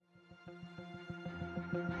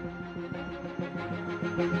Welcome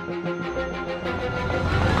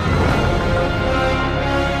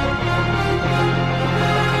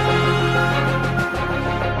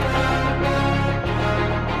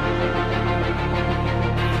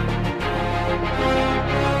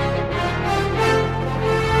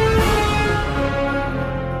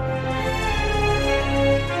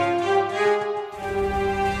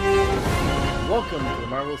to the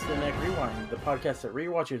Marvel Cinematic Rewind, the podcast that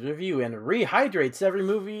rewatches, review, and rehydrates every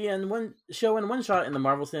movie and one show in one shot in the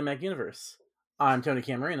Marvel Cinematic Universe. I'm Tony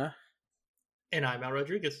Camarina. And I'm Al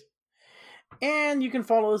Rodriguez. And you can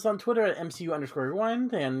follow us on Twitter at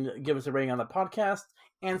MCU_Rewind and give us a rating on the podcast,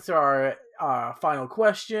 answer our final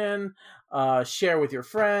question, share with your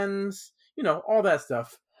friends, all that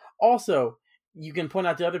stuff. Also, you can point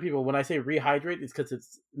out to other people when I say rehydrate, it's because it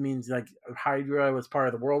means like Hydra was part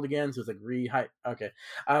of the world again, so it's like Okay,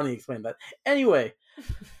 I don't need to explain that. Anyway,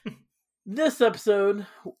 this episode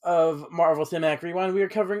of Marvel Cinematic Rewind, we are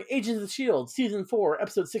covering Agents of S.H.I.E.L.D. Season 4,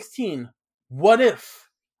 Episode 16, What If?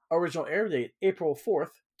 Original air date, April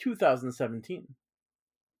 4th, 2017.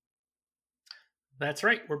 That's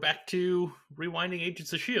right, we're back to rewinding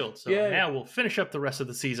Agents of S.H.I.E.L.D. So Now we'll finish up the rest of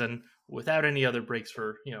the season without any other breaks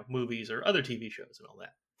for, movies or other TV shows and all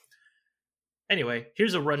that. Anyway,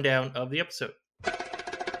 here's a rundown of the episode.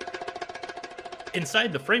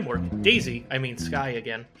 Inside the framework, Daisy, Skye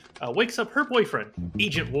again, wakes up her boyfriend,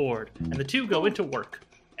 Agent Ward, and the two go into work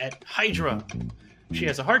at Hydra. She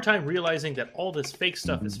has a hard time realizing that all this fake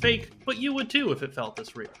stuff is fake, but you would too if it felt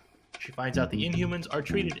this real. She finds out the Inhumans are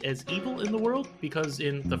treated as evil in the world because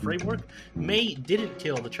in the framework, May didn't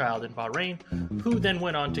kill the child in Bahrain, who then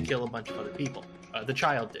went on to kill a bunch of other people. The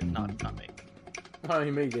child did, not May. Oh, he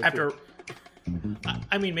may get After,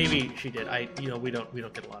 maybe she did. We don't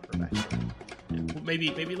get a lot of her backstory.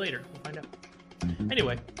 Maybe later. We'll find out.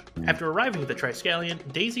 Anyway, after arriving at the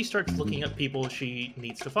Triskelion, Daisy starts looking up people she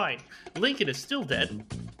needs to find. Lincoln is still dead.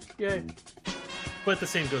 Yay. But the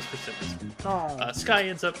same goes for Simmons. Skye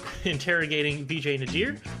ends up interrogating Vijay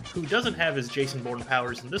Nadir, who doesn't have his Jason Bourne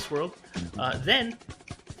powers in this world. Then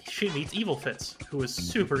she meets Evil Fitz, who is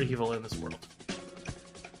super evil in this world.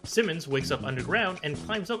 Simmons wakes up underground and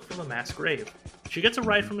climbs up from a mass grave. She gets a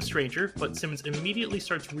ride from a stranger, but Simmons immediately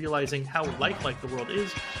starts realizing how lifelike the world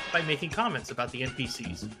is by making comments about the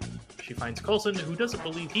NPCs. She finds Coulson, who doesn't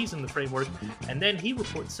believe he's in the framework, and then he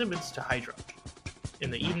reports Simmons to Hydra. In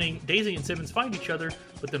the evening, Daisy and Simmons find each other,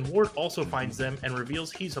 but then Ward also finds them and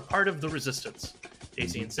reveals he's a part of the Resistance.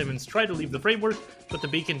 Daisy and Simmons try to leave the framework, but the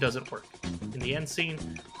beacon doesn't work. In the end scene,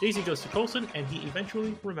 Daisy goes to Coulson, and he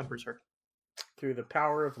eventually remembers her. Through the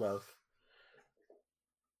power of love.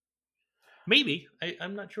 Maybe.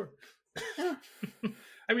 I'm not sure.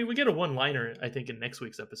 We get a one-liner, I think, in next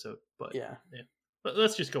week's episode. But yeah. But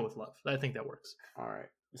let's just go with love. I think that works. All right.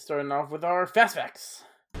 Starting off with our fast facts.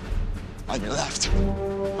 On your left.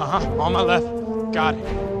 On my left. Got it.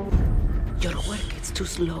 Your work, it's too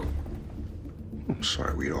slow. I'm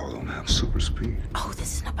sorry, we all don't have super speed. Oh,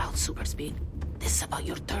 this isn't about super speed. This is about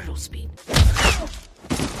your turtle speed.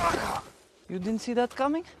 You didn't see that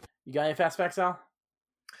coming? You got any fast facts, Al?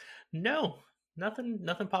 No. Nothing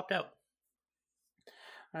popped out.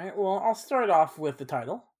 All right, well, I'll start off with the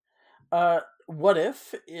title. What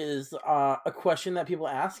if is a question that people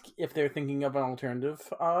ask if they're thinking of an alternative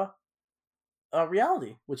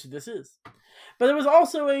reality, which this is. But there was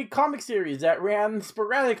also a comic series that ran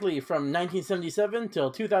sporadically from 1977 till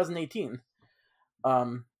 2018.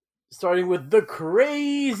 Starting with the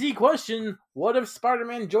crazy question, what if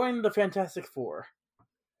Spider-Man joined the Fantastic Four?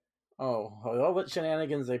 Oh, what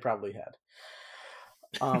shenanigans they probably had.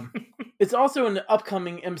 It's also an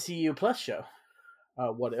upcoming MCU Plus show,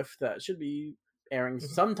 What If, that should be airing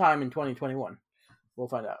sometime in 2021. We'll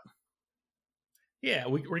find out. Yeah,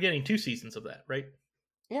 we're getting 2 seasons of that, right?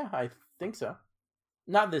 Yeah, I think so.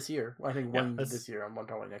 Not this year. I think one this year and one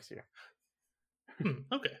probably next year.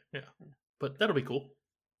 Okay, yeah. But that'll be cool.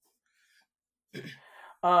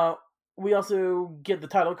 We also get the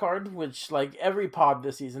title card, which, like every pod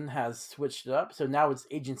this season, has switched it up. So now it's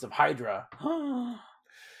Agents of Hydra.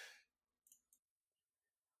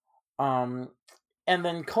 And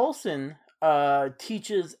then Coulson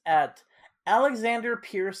teaches at Alexander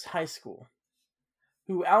Pierce High School.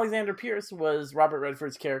 Who Alexander Pierce was Robert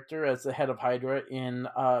Redford's character as the head of Hydra in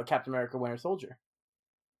Captain America: Winter Soldier.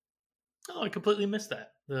 Oh, I completely missed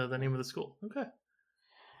that. The name of the school. Okay.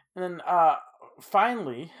 And then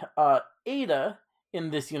finally, Ada in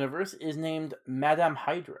this universe is named Madame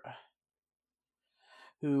Hydra.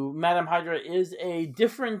 Who Madame Hydra is a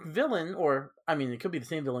different villain, or I mean, it could be the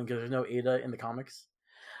same villain because there's no Ada in the comics.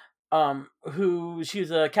 who she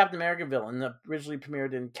was a Captain America villain that originally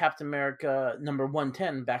premiered in Captain America number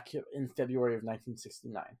 110 back in February of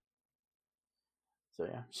 1969. So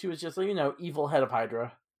yeah, she was just evil head of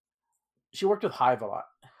Hydra. She worked with Hive a lot,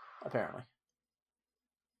 apparently.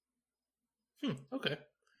 Okay.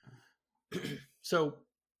 So,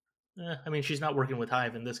 I mean, she's not working with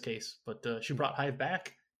Hive in this case, but she brought Hive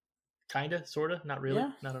back. Kinda, sorta, not really,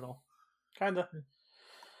 not at all. Kinda.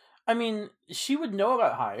 I mean, she would know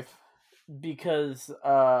about Hive because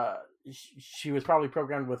she was probably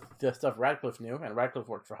programmed with the stuff Radcliffe knew, and Radcliffe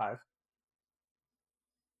worked for Hive.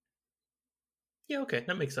 Yeah, okay,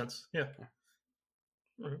 that makes sense. Yeah.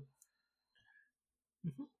 Mm-hmm.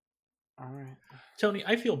 All right. Tony,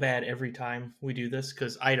 I feel bad every time we do this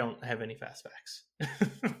because I don't have any fast facts.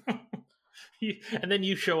 And then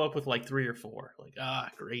you show up with like 3 or 4. Like,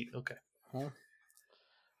 great, okay.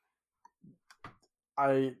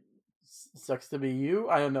 Sucks to be you.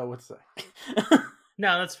 I don't know what to say.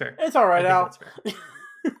 No, that's fair. It's all right, Al. That's fair.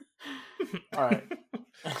 All right.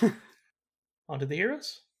 On to the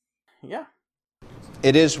heroes? Yeah.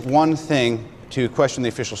 It is one thing to question the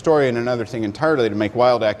official story and another thing entirely to make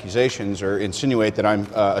wild accusations or insinuate that I'm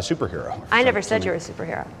a superhero. I never said you were a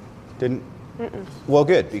superhero. Didn't? Mm-mm. Well,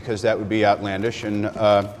 good, because that would be outlandish and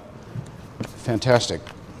fantastic.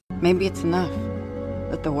 Maybe it's enough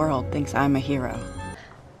that the world thinks I'm a hero.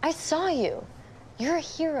 I saw you. You're a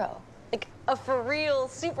hero. Like a for real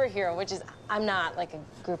superhero, which is, I'm not like a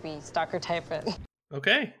groupie stalker type.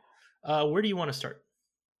 Okay. Where do you want to start?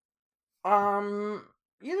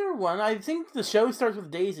 Either one. I think the show starts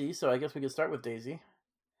with Daisy, so I guess we could start with Daisy,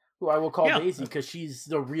 who I will call Daisy because she's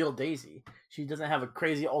the real Daisy. She doesn't have a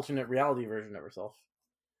crazy alternate reality version of herself.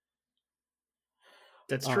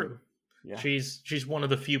 That's true. Yeah. She's one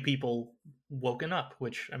of the few people woken up,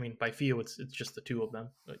 which, I mean, by few, it's just the 2 of them,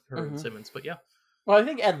 like her and Simmons, but yeah. Well, I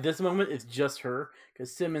think at this moment it's just her,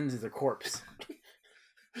 because Simmons is a corpse.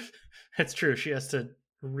 That's true. She has to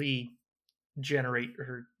regenerate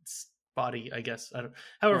her body, I guess.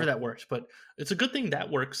 However that works, but it's a good thing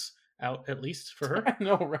that works out, at least for her. I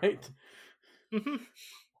know, right? Mm-hmm.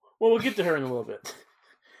 Well, we'll get to her in a little bit.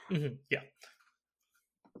 Mm-hmm. Yeah.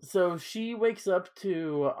 So she wakes up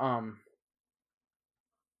to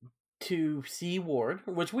see Ward,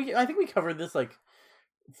 which I think we covered this like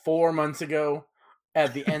 4 months ago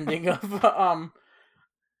at the ending of the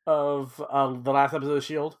last episode of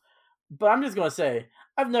S.H.I.E.L.D. But I'm just gonna say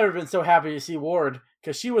I've never been so happy to see Ward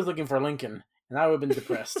because she was looking for Lincoln, and I would have been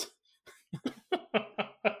depressed.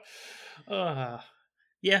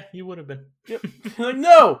 Yeah, you would have been. Yep. Like,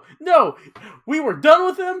 no, we were done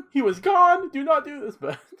with him. He was gone. Do not do this.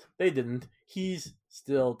 But they didn't. He's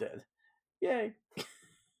still dead. Yay.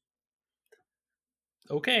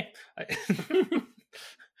 Okay.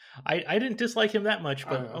 I didn't dislike him that much,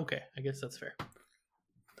 but okay, I guess that's fair.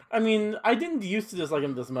 I mean, I didn't used to dislike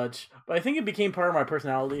him this much, but I think it became part of my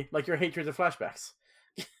personality, like your hatred of flashbacks.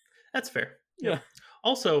 That's fair. Yeah.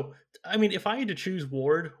 Also, I mean, if I had to choose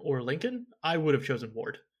Ward or Lincoln, I would have chosen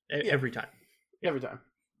Ward every time. Every time.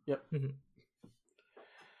 Yep. Mm-hmm.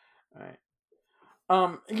 All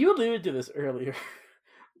right. You alluded to this earlier,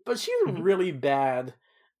 but she's really bad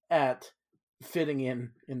at fitting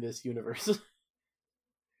in this universe.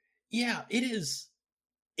 Yeah, it is.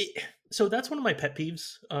 So that's one of my pet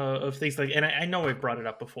peeves of things like, and I know I've brought it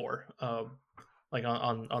up before, like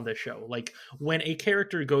on this show, like when a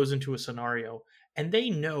character goes into a scenario and they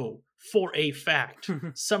know for a fact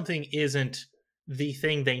something isn't the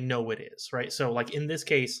thing they know it is, right? So like in this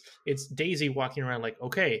case, it's Daisy walking around like,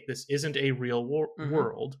 okay, this isn't a real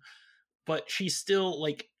world, but she's still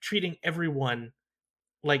like treating everyone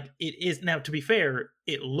like it is. Now, to be fair,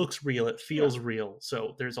 it looks real, it feels real,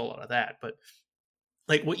 so there's a lot of that. But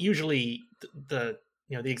like what usually the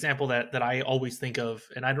example that I always think of,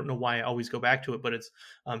 and I don't know why I always go back to it, but it's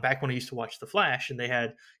back when I used to watch The Flash, and they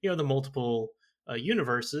had the multiple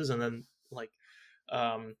universes, and then like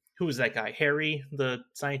who was that guy, Harry, the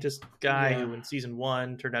scientist guy, who in season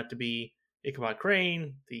 1 turned out to be Ichabod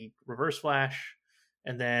Crane, the Reverse Flash,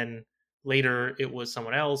 and then later it was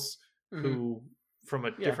someone else who from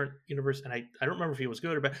a different universe, and I don't remember if he was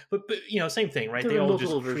good or bad, but same thing, right? They all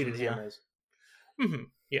just treated him as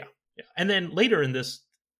yeah. And then later in this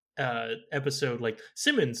episode, like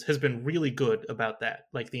Simmons has been really good about that,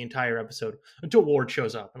 like the entire episode until Ward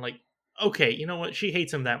shows up, and like, okay, you know what? She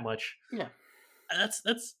hates him that much. Yeah,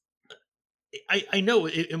 that's. I know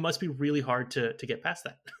it must be really hard to get past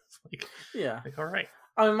that. Like, like, all right.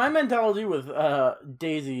 I mean, my mentality with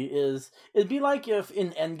Daisy is it'd be like if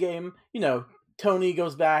in Endgame, Tony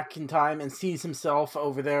goes back in time and sees himself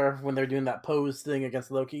over there when they're doing that pose thing against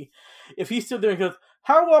Loki. If he's still doing it,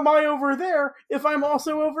 how am I over there if I'm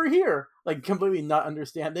also over here? Like, completely not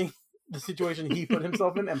understanding the situation he put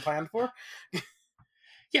himself in and planned for.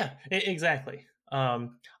 Yeah, exactly.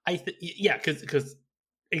 Yeah, because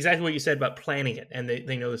exactly what you said about planning it, and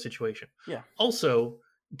they know the situation. Yeah. Also,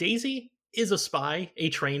 Daisy is a spy, a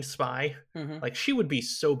trained spy. Mm-hmm. Like, she would be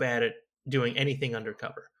so bad at doing anything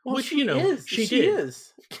undercover. Well, which, she is. she did.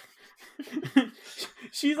 Is.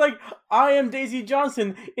 She's like, I am Daisy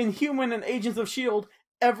Johnson, Inhuman and Agents of S.H.I.E.L.D.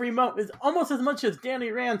 every month. Is almost as much as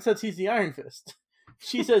Danny Rand says he's the Iron Fist.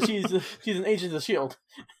 She says she's an Agent of S.H.I.E.L.D.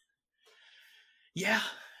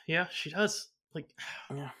 Yeah, she does. Like,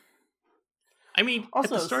 yeah. I mean,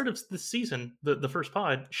 also, at the start of the season, the first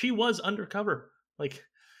pod, she was undercover. Like,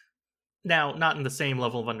 now, not in the same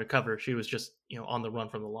level of undercover. She was just, on the run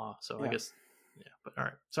from the law. So yeah. I guess, yeah. But all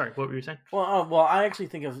right, sorry, what were you saying? Well, I actually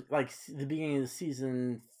think of like the beginning of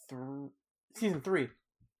season 3,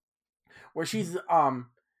 where she's a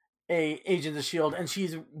Agent of S.H.I.E.L.D. and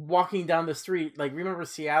she's walking down the street. Like, remember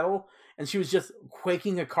Seattle? And she was just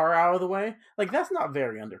quaking a car out of the way. Like, that's not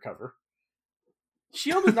very undercover.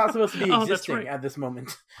 S.H.I.E.L.D. is not supposed to be existing at this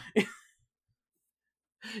moment.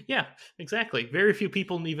 Yeah, exactly. Very few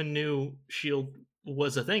people even knew S.H.I.E.L.D.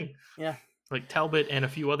 was a thing. Yeah. Like Talbot and a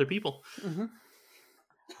few other people. Mm-hmm.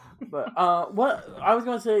 But what I was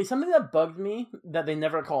going to say, something that bugged me that they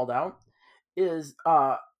never called out is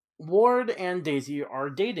Ward and Daisy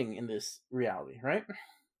are dating in this reality, right?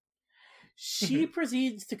 She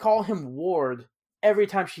proceeds to call him Ward every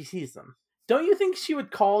time she sees them. Don't you think she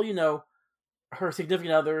would call, her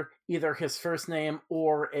significant other either his first name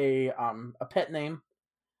or a pet name?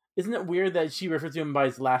 Isn't it weird that she refers to him by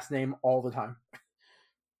his last name all the time?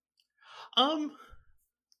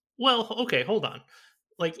 Well, okay, hold on.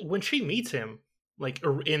 Like, when she meets him, like,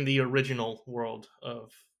 in the original world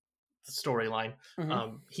of the storyline,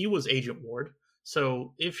 he was Agent Ward.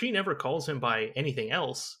 So if she never calls him by anything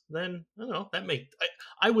else, then I don't know.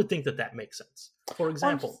 I would think that makes sense. For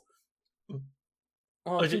example,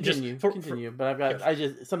 continue. But I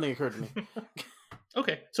just something occurred to me.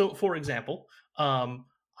 Okay, so for example,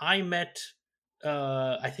 I met.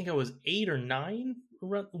 I think I was 8 or 9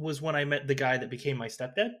 was when I met the guy that became my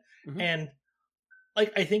stepdad, and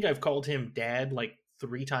like I think I've called him Dad like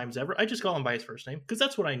 3 times ever. I just call him by his first name because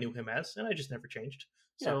that's what I knew him as, and I just never changed.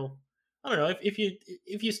 So I don't know if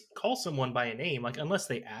you call someone by a name, like unless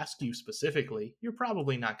they ask you specifically, you're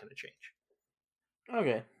probably not going to change.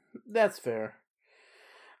 Okay, that's fair.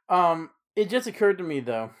 It just occurred to me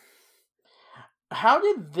though. How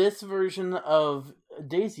did this version of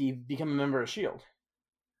Daisy become a member of S.H.I.E.L.D.?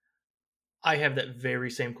 I have that very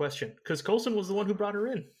same question because Coulson was the one who brought her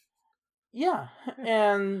in. Yeah,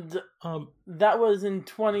 and that was in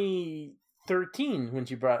 2013 when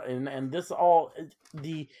she brought in, and this all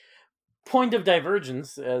the point of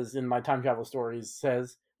divergence, as in my time travel stories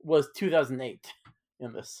says, was 2008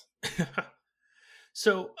 in this.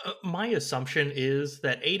 So my assumption is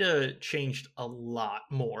that Ada changed a lot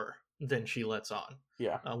more than she lets on.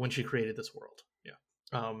 Yeah. When she created this world. Yeah.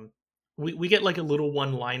 We get like a little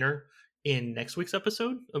one-liner in next week's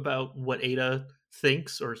episode about what Ada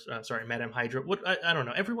thinks, or Madame Hydra. What I don't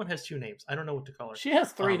know. Everyone has 2 names. I don't know what to call her. She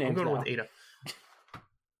has 3 names. I'm going now. with Ada.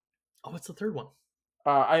 Oh, what's the third one?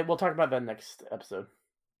 I will talk about that next episode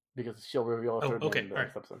because she'll reveal her third name in the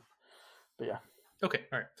next episode. But yeah. Okay.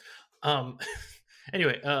 All right.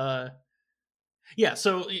 Anyway, yeah.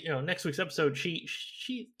 So next week's episode, she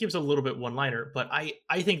gives a little bit one-liner, but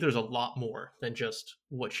I think there's a lot more than just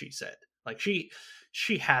what she said. Like she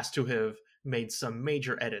has to have made some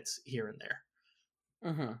major edits here and there.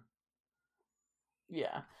 Mm-hmm.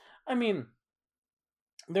 Yeah, I mean,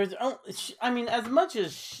 as much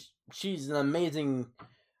as she's an amazing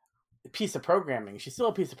piece of programming, she's still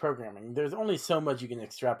a piece of programming. There's only so much you can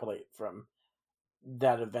extrapolate from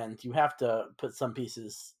that event. You have to put some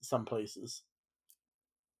pieces some places.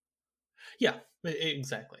 Yeah,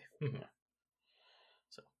 exactly. Mm-hmm. Yeah.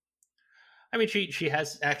 So, I mean, she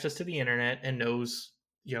has access to the internet and knows,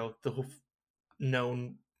 the whole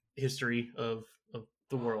known history of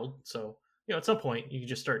the world. So, at some point you can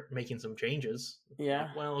just start making some changes. Yeah.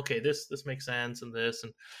 Like, well, okay, this makes sense, and this,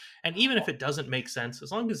 and even if it doesn't make sense,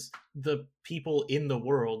 as long as the people in the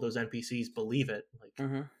world, those NPCs, believe it, like,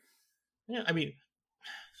 yeah. I mean,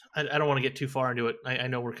 I don't want to get too far into it. I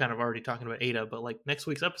know we're kind of already talking about Ada, but like next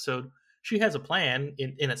week's episode, she has a plan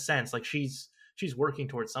in a sense. Like she's working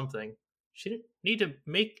towards something. She didn't need to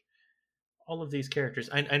make all of these characters.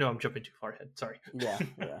 I know I'm jumping too far ahead. Sorry. Yeah.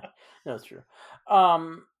 That's true.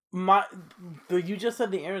 You just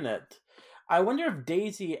said the internet. I wonder if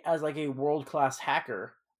Daisy, as like a world-class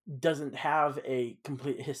hacker, doesn't have a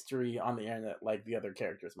complete history on the internet like the other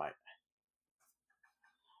characters might.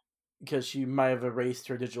 Because she might have erased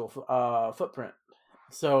her digital footprint.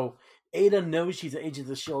 So Ada knows she's an agent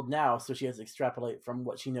of S.H.I.E.L.D. now, so she has to extrapolate from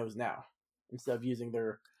what she knows now instead of using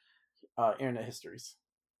their internet histories.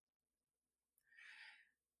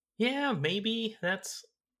 Yeah, maybe that's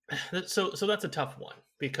so that's a tough one,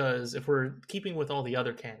 because if we're keeping with all the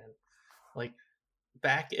other canon, like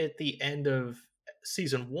back at the end of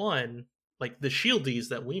season 1, like the Shieldies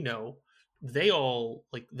that we know, they all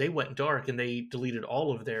they went dark and they deleted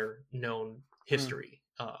all of their known history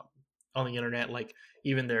on the internet, like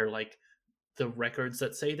even their the records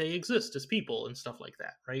that say they exist as people and stuff like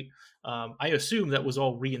that, right? I assume that was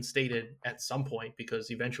all reinstated at some point,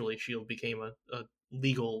 because eventually S.H.I.E.L.D. became a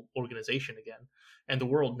legal organization again, and the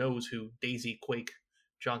world knows who Daisy Quake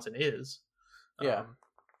Johnson is. Yeah.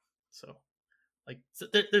 So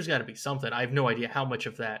there's got to be something. I have no idea how much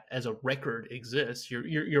of that as a record exists.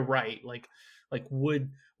 You're right. Like would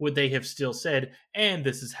they have still said, and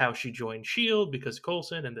this is how she joined S.H.I.E.L.D. because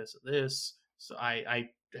Coulson and this and this. So I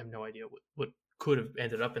have no idea what could have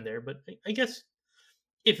ended up in there, but I guess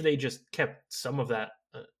if they just kept some of that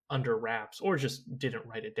under wraps, or just didn't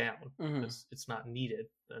write it down because it's not needed,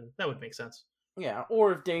 then that would make sense. Yeah,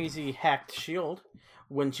 or if Daisy hacked S.H.I.E.L.D.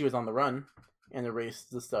 when she was on the run and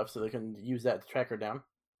erased the stuff so they can use that to track her down.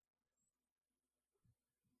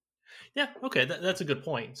 Yeah, okay, that's a good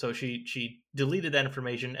point. So she deleted that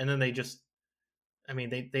information, and then they just, I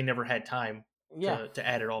mean, they never had time to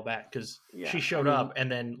add it all back, because she showed up,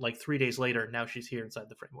 and then 3 days later, now she's here inside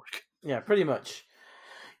the framework. Yeah, pretty much.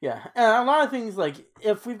 Yeah, and a lot of things,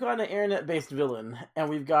 if we've got an internet-based villain, and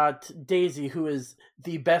we've got Daisy, who is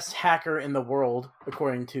the best hacker in the world,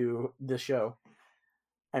 according to the show,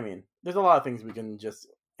 I mean, there's a lot of things we can just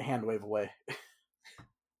hand wave away.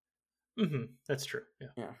 That's true,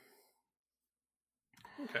 yeah.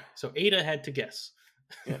 Okay, so Ada had to guess.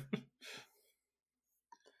 Yeah.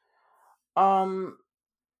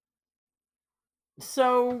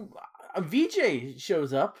 So VJ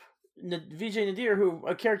shows up. VJ Nadir, who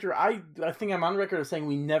a character I think I'm on record of saying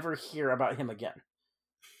we never hear about him again.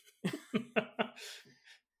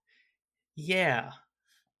 Yeah,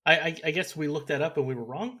 I guess we looked that up and we were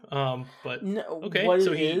wrong. But no, okay, what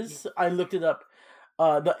so it is, I looked it up.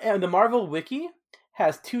 The Marvel Wiki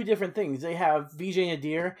has two different things. They have VJ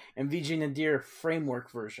Nadir and VJ Nadir framework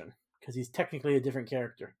version, because he's technically a different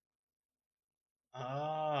character.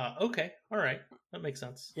 Okay, all right, that makes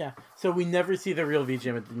sense. Yeah, so we never see the real VJ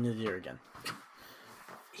Nadir again.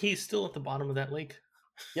 He's still at the bottom of that lake.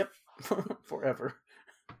 Yep, forever.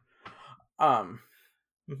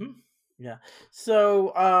 Yeah.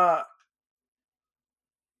 So, her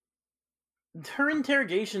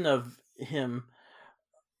interrogation of him.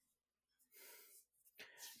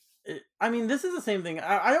 I mean, this is the same thing.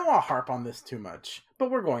 I don't want to harp on this too much,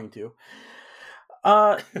 but we're going to.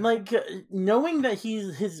 Knowing that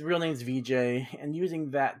his real name's VJ and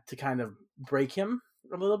using that to kind of break him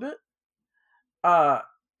a little bit.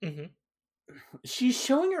 She's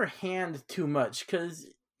showing her hand too much, because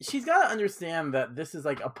she's got to understand that this is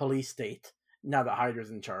a police state now that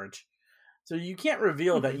Hydra's in charge. So you can't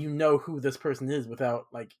reveal that you know who this person is without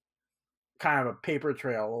kind of a paper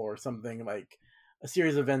trail or something, a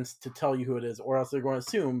series of events to tell you who it is, or else they're going to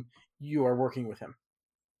assume you are working with him.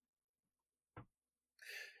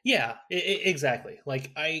 Yeah, exactly.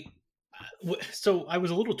 So I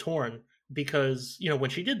was a little torn, because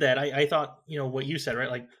when she did that, I thought what you said,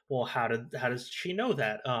 right? Well, how does she know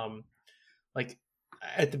that?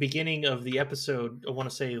 At the beginning of the episode, I want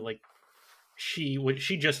to say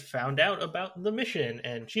she just found out about the mission,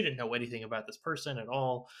 and she didn't know anything about this person at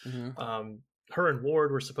all. Her and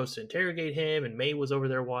Ward were supposed to interrogate him, and May was over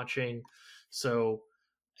there watching. So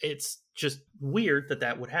it's just weird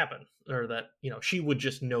that would happen, or that she would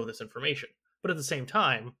just know this information. But at the same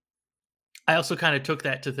time, I also kind of took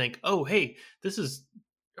that to think, oh, hey, this is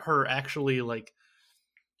her actually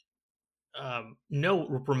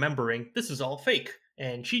remembering this is all fake,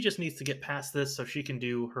 and she just needs to get past this so she can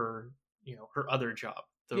do her her other job,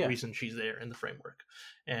 the reason she's there in the framework.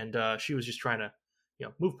 And she was just trying to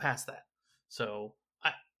move past that. So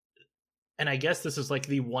I guess this is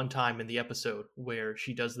the one time in the episode where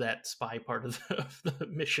she does that spy part of the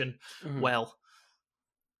mission well.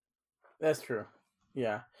 That's true.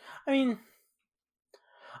 Yeah. I mean,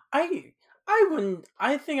 I wouldn't.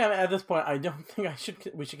 I think at this point, I don't think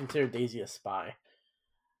we should consider Daisy a spy.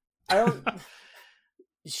 I don't.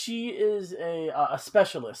 She is a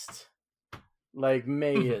specialist, like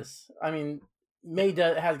May is. I mean, May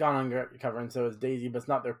has gone undercover, and so is Daisy, but it's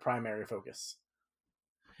not their primary focus.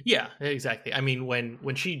 Yeah, exactly. I mean,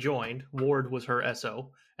 when she joined, Ward was her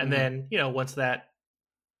SO, and then once that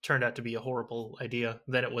turned out to be a horrible idea,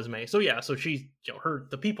 then it was May. So yeah, so she's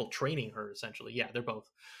the people training her essentially. Yeah, they're both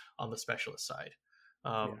on the specialist side,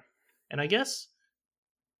 and I guess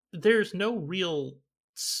there's no real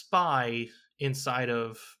spy inside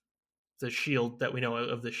of the Shield that we know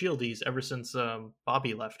of the Shieldies ever since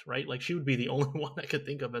Bobby left, right? Like she would be the only one I could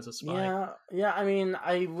think of as a spy. Yeah. I mean,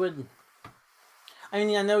 I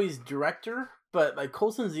know he's director, but like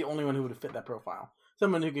Coulson's the only one who would have fit that profile.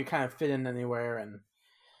 Someone who could kind of fit in anywhere, and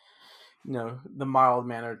the mild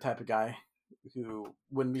mannered type of guy who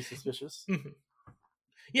wouldn't be suspicious.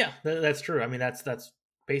 Yeah, that's true. I mean, that's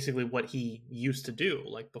basically what he used to do,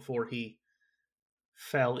 like before he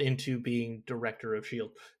fell into being director of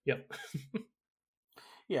S.H.I.E.L.D. Yep.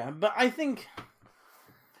 Yeah, but I think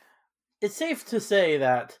it's safe to say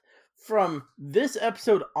that from this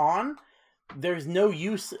episode on, there's no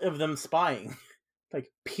use of them spying. Like,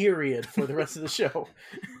 period, for the rest of the show.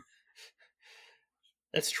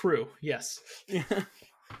 That's true, yes. Yeah,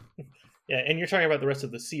 and you're talking about the rest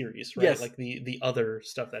of the series, right? Yes. Like the other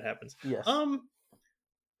stuff that happens. Yes.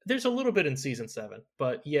 There's a little bit in season 7,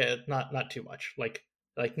 but yeah, not too much. Like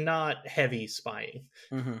not heavy spying.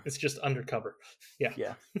 Mm-hmm. It's just undercover. Yeah.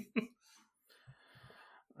 Yeah.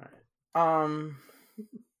 All right.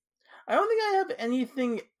 I don't think I have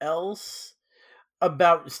anything else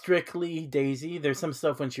about strictly Daisy. There's some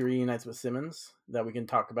stuff when she reunites with Simmons that we can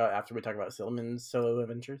talk about after we talk about Simmons' solo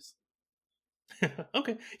adventures.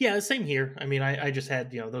 Okay. Yeah, same here. I mean, I just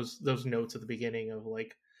had, those notes at the beginning of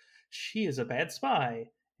like, she is a bad spy.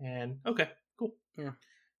 And okay, cool. Yeah.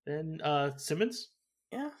 Then Simmons?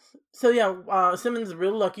 Yeah. So yeah, Simmons is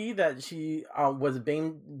real lucky that she was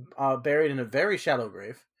buried in a very shallow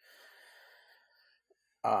grave.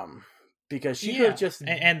 Because she could have just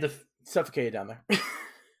and suffocated down there.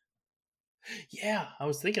 Yeah, I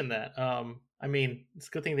was thinking that. I mean, it's a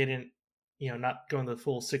good thing they didn't, not going the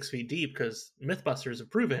full 6 feet deep, because Mythbusters have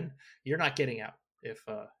proven you're not getting out if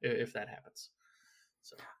that happens.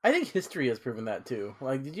 So I think history has proven that too.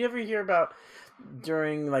 Like, did you ever hear about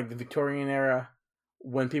during like the Victorian era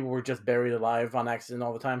when people were just buried alive on accident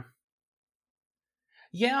all the time?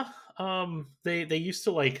 Yeah, they used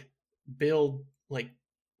to like build like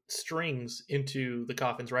strings into the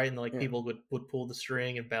coffins, right? And like people would pull the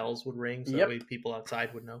string and bells would ring, so that way people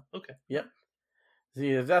outside would know. Okay. Yep. See,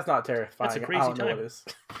 if that's not terrifying, that's a crazy I don't know time. what is.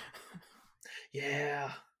 Yeah.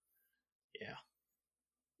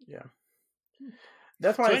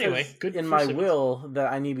 That's why so it anyway, says good in for my Simmons. will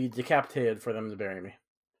that I need to be decapitated for them to bury me.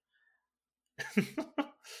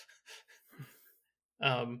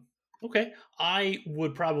 Okay. I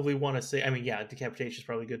would probably want to say, I mean, yeah, decapitation is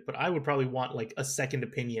probably good, but I would probably want like a second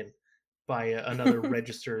opinion by another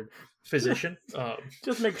registered physician.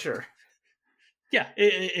 Just make sure. Yeah,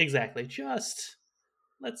 exactly. Just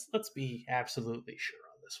let's be absolutely sure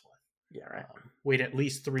on this one. Yeah, right. Wait at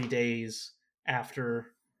least 3 days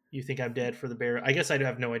after you think I'm dead for the burial. I guess I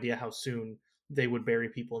have no idea how soon they would bury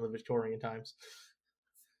people in the Victorian times.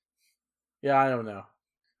 Yeah, I don't know.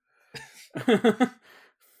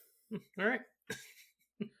 All right.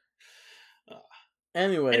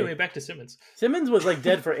 Anyway, back to Simmons. Simmons was like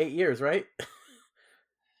dead for 8 years, right?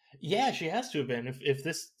 Yeah, she has to have been. If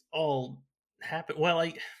this all happened, well,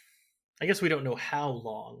 I guess we don't know how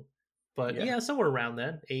long, but yeah somewhere around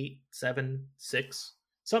then, 8, 7, 6,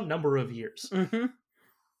 some number of years. Mm-hmm.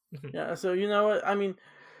 Yeah, so you know what? I mean,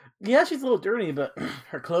 yeah, she's a little dirty, but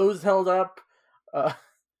her clothes held up.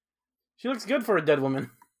 She looks good for a dead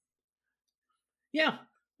woman. Yeah.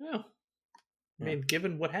 I mean,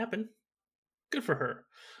 given what happened, good for her.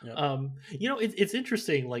 Yep. It's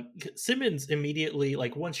interesting. Like Simmons immediately,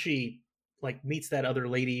 like once she like meets that other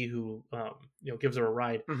lady who gives her a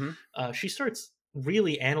ride, she starts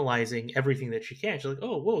really analyzing everything that she can. She's like,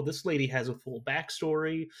 oh, whoa, this lady has a full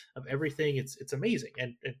backstory of everything. It's amazing,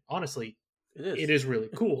 and honestly, it is really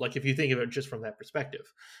cool. Like if you think of it just from that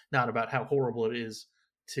perspective, not about how horrible it is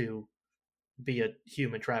to be a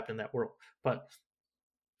human trapped in that world, but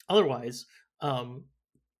otherwise,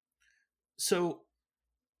 so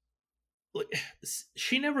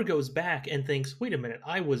she never goes back and thinks, wait a minute,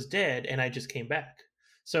 I was dead and I just came back.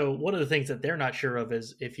 So one of the things that they're not sure of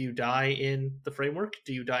is, if you die in the framework,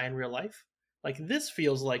 do you die in real life? Like this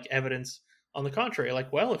feels like evidence on the contrary.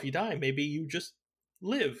 Like, well, if you die, maybe you just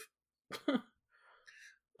live.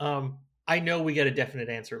 I know we get a definite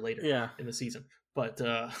answer later in the season, but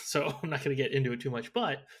so I'm not going to get into it too much,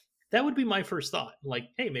 but that would be my first thought. Like,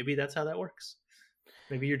 hey, maybe that's how that works.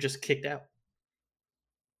 Maybe you're just kicked out.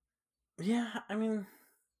 Yeah, I mean,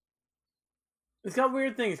 it's got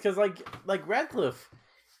weird things because like Radcliffe,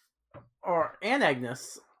 and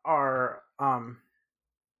Agnes are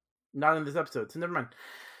not in this episode, so never mind.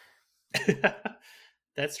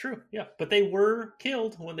 That's true. Yeah, but they were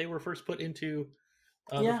killed when they were first put into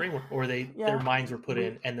the framework, or their minds were put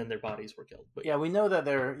in, and then their bodies were killed. But yeah, we know that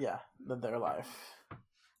they're alive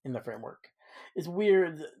in the framework. It's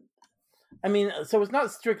weird. I mean, so it's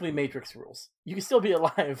not strictly Matrix rules. You can still be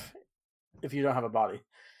alive if you don't have a body.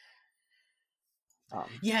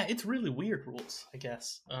 Yeah, it's really weird rules, I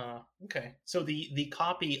guess. Okay, so the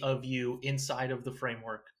copy of you inside of the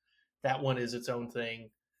framework, that one is its own thing.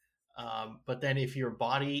 But then if your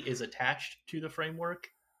body is attached to the framework,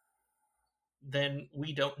 then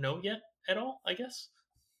we don't know yet at all, I guess.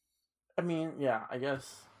 I mean, yeah, I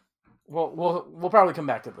guess. We'll probably come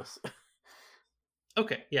back to this.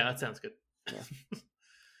 Okay, yeah, that sounds good. Yeah.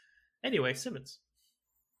 Anyway, Simmons.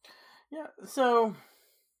 Yeah, so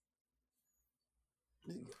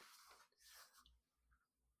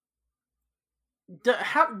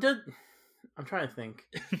I'm trying to think.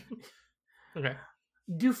 Okay.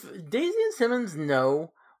 Do Daisy and Simmons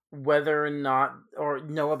know whether or not, or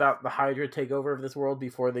know about the Hydra takeover of this world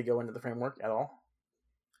before they go into the framework at all?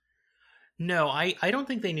 No, I don't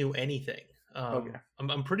think they knew anything. Okay.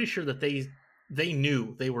 I'm pretty sure that they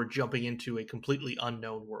knew they were jumping into a completely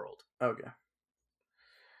unknown world. Okay.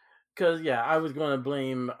 Because, yeah, I was going to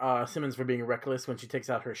blame Simmons for being reckless when she takes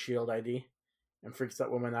out her SHIELD ID and freaks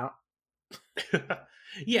that woman out.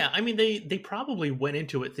 Yeah, I mean, they probably went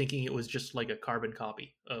into it thinking it was just like a carbon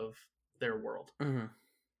copy of their world. Mm-hmm.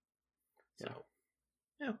 So,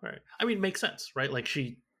 yeah, right. I mean, it makes sense, right? Like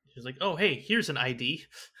she's like, oh, hey, here's an ID.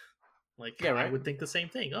 Like, yeah, right? I would think the same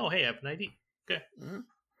thing. Oh, hey, I have an ID. Okay. Mm-hmm.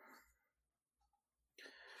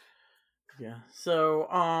 Yeah.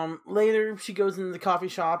 So, later she goes into the coffee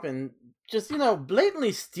shop and just,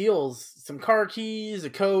 blatantly steals some car keys, a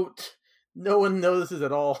coat. No one notices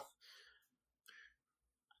at all.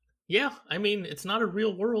 Yeah, I mean, it's not a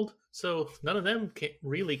real world, so none of them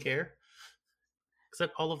really care.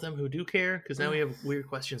 Except all of them who do care, because now we have weird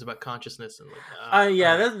questions about consciousness and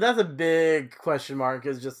like. That's a big question mark.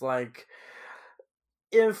 Is just like,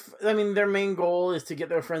 their main goal is to get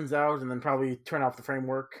their friends out and then probably turn off the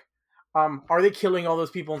framework. Are they killing all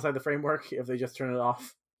those people inside the framework if they just turn it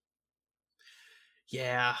off?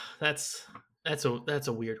 Yeah, that's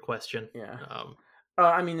a weird question. Yeah.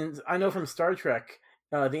 I mean, I know from Star Trek,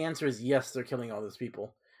 the answer is yes. They're killing all those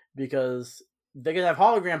people because they can have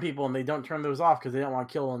hologram people and they don't turn those off because they don't want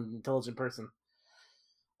to kill an intelligent person.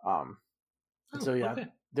 So yeah, okay.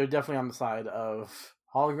 They're definitely on the side of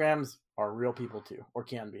holograms are real people too, or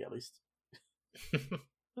can be at least.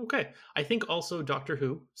 Okay, I think also Doctor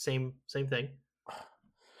Who, same thing.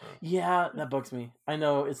 Yeah, that bugs me. I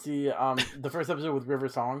know it's the first episode with River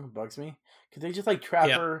Song bugs me because they just like trap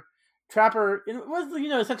her. It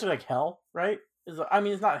was essentially like hell, right?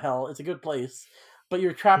 It's not hell. It's a good place, but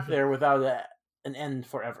you're trapped there without an end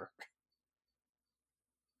forever.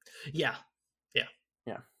 Yeah.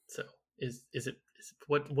 So is it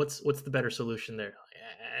what's the better solution there?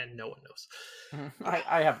 And no one knows.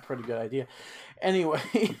 I have a pretty good idea. Anyway.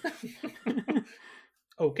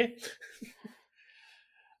 Okay.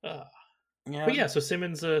 But yeah, so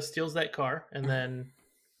Simmons steals that car, and then,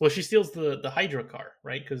 she steals the Hydra car,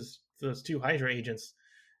 right? Because those two Hydra agents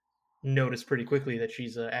notice pretty quickly that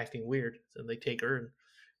she's acting weird, so they take her and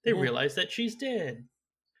they realize that she's dead.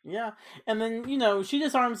 Yeah, and then she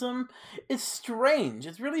disarms them. It's strange.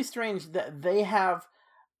 It's really strange that they have.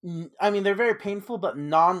 I mean, they're very painful, but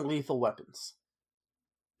non-lethal weapons.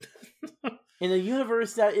 In a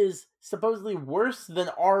universe that is supposedly worse than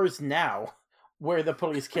ours now, where the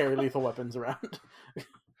police carry lethal weapons around.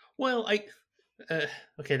 Well,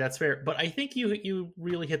 okay, that's fair, but I think you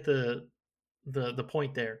really hit the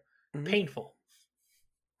point there. Mm-hmm. Painful.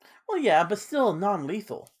 Well, yeah, but still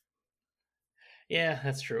non-lethal. Yeah,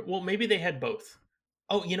 that's true. Well, maybe they had both.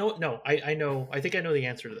 Oh, you know what? No, I know. I think I know the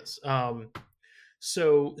answer to this.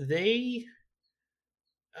 So they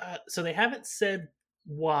haven't said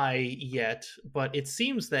why yet, but it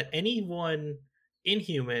seems that anyone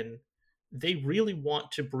inhuman, they really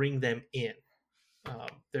want to bring them in.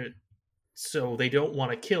 So they don't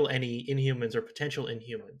want to kill any Inhumans or potential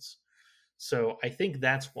Inhumans. So I think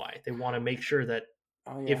that's why they want to make sure that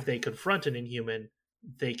if they confront an Inhuman,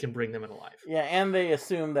 they can bring them in alive. Yeah, and they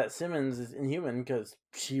assume that Simmons is Inhuman because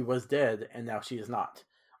she was dead and now she is not,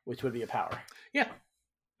 which would be a power. Yeah,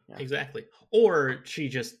 exactly. Or she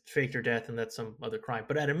just faked her death and that's some other crime.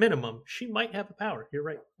 But at a minimum, she might have a power. You're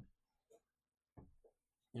right.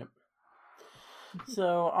 Yep.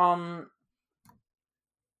 So,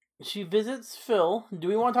 she visits Phil. Do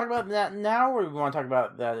we want to talk about that now, or do we want to talk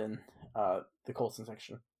about that in the Coulson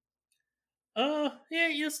section? Yeah,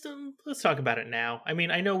 let's talk about it now. I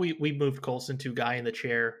mean, I know we moved Coulson to guy in the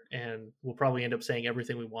chair, and we'll probably end up saying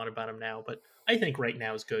everything we want about him now, but I think right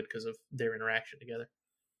now is good because of their interaction together.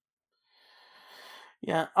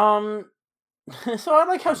 Yeah. So I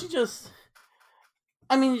like how she just.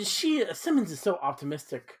 I mean, Simmons is so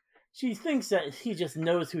optimistic. She thinks that he just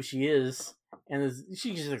knows who she is, and she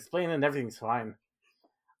can just explain it, and everything's fine.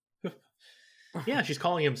 Yeah, she's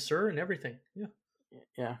calling him sir and everything. Yeah.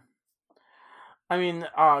 Yeah. I mean,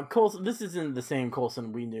 Coulson. This isn't the same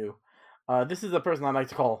Coulson we knew. This is a person I like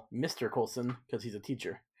to call Mr. Coulson because he's a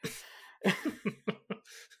teacher.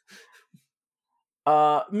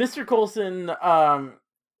 Mr. Coulson,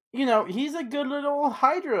 he's a good little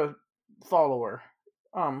Hydra follower.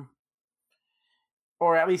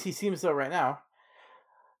 Or at least he seems so right now.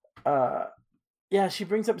 Yeah, she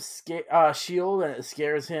brings up Shield and it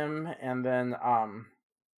scares him, and then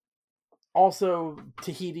also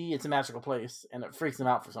Tahiti, it's a magical place, and it freaks him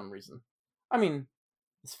out for some reason. I mean,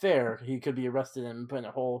 it's fair. He could be arrested and put in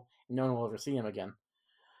a hole, and no one will ever see him again.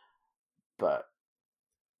 But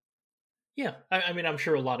yeah, I mean, I'm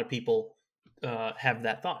sure a lot of people have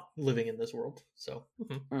that thought living in this world. So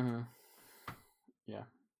yeah.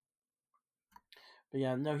 But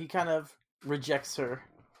yeah, no, he kind of rejects her,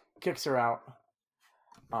 kicks her out.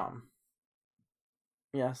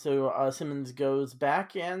 Yeah, so Simmons goes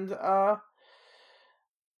back and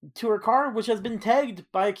to her car, which has been tagged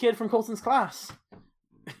by a kid from Coulson's class.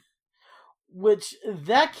 Which,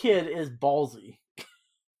 that kid is ballsy.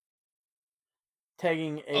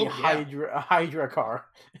 Tagging a Hydra car.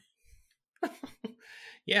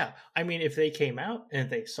 Yeah, I mean, if they came out and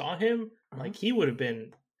they saw him, like, he would have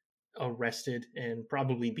been arrested and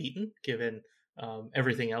probably beaten, given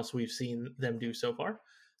everything else we've seen them do so far.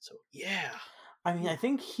 So, yeah. I mean, I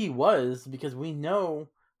think he was, because we know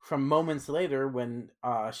from moments later when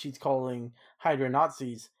she's calling Hydra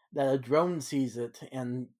Nazis that a drone sees it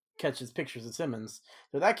and catches pictures of Simmons.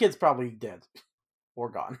 So that kid's probably dead or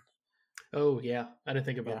gone. Oh, yeah. I didn't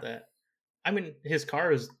think about that. I mean, his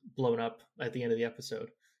car is blown up at the end of the episode.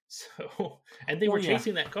 So, and they were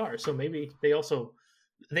chasing that car. So maybe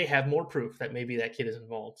they have more proof that maybe that kid is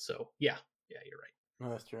involved. So, yeah, you're right. No,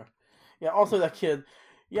 that's true. Yeah, also that kid.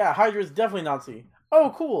 Yeah, Hydra's definitely Nazi.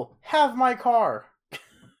 Oh, cool. Have my car.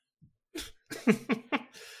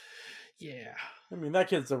 Yeah. I mean, that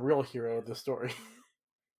kid's a real hero of the story.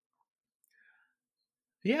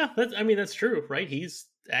 Yeah, that's true, right? He's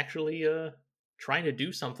actually trying to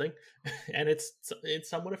do something, and it's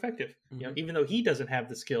somewhat effective. You know, even though he doesn't have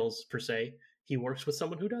the skills per se, he works with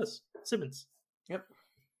someone who does. Simmons. Yep.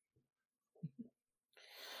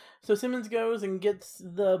 So Simmons goes and gets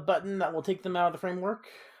the button that will take them out of the framework,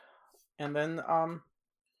 and then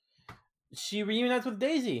she reunites with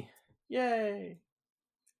Daisy. Yay!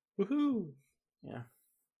 Woohoo! Yeah.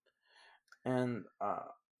 And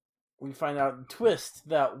we find out twist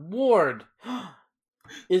that Ward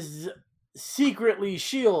is secretly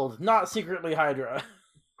S.H.I.E.L.D., not secretly Hydra.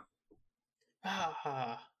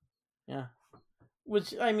 Yeah.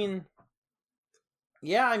 Which, I mean,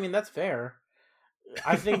 that's fair.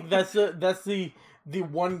 I think that's the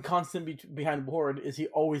one constant behind Ward is he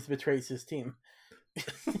always betrays his team.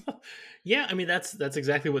 Yeah, I mean that's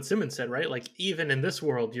exactly what Simmons said, right? Like, even in this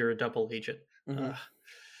world, you're a double agent. Yeah.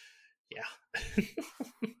 Yeah.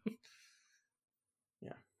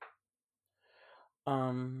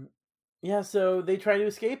 Yeah. So they try to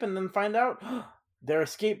escape and then find out their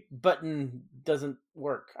escape button doesn't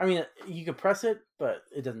work. I mean, you can press it, but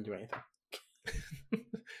it doesn't do anything.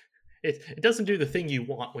 It doesn't do the thing you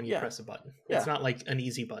want when you press a button. Yeah. It's not like an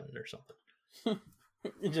easy button or something.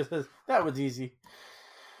 It just says, that was easy.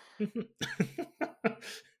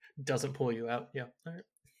 Doesn't pull you out. Yeah. All right.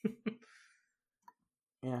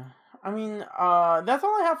 Yeah. I mean, that's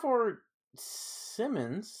all I have for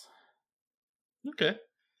Simmons. Okay.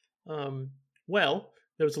 Well,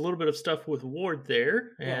 there was a little bit of stuff with Ward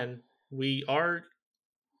there, and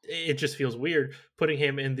it just feels weird putting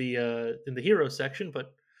him in the hero section,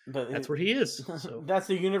 but that's where he is. So. That's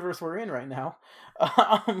the universe we're in right now.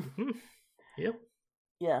 Yep.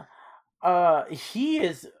 Yeah. He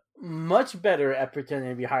is much better at pretending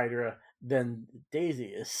to be Hydra than Daisy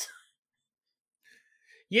is.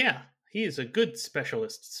 Yeah, he is a good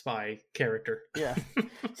specialist spy character. Yeah.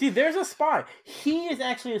 See, there's a spy. He is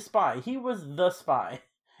actually a spy. He was the spy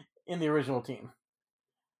in the original team.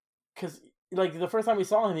 Because, like, the first time we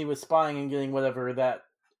saw him, he was spying and getting whatever that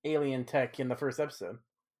alien tech in the first episode.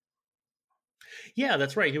 Yeah,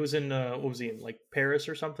 that's right. He was in, what was he in, like, Paris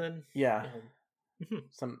or something? Yeah.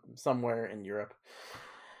 Somewhere in Europe.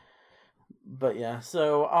 But yeah,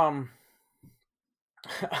 so,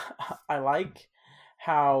 I like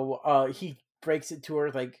how he breaks it to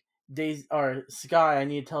her like, Daisy or Sky, I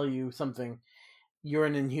need to tell you something. You're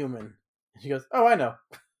an Inhuman. She goes, "Oh, I know."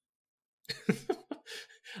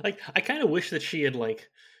 Like, I kind of wish that she had like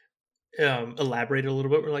elaborated a little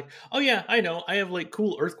bit. We're like, "Oh yeah, I know. I have like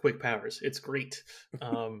cool earthquake powers. It's great.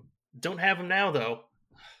 Don't have them now though."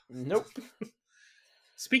 Nope.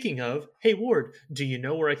 Speaking of, hey Ward, do you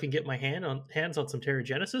know where I can get my hands on some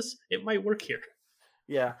Terrigenesis? It might work here.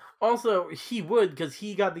 Yeah. Also, he would, because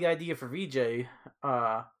he got the idea for VJ,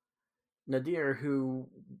 Nadir, who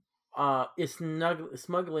is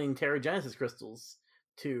smuggling Terrigenesis crystals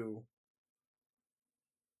to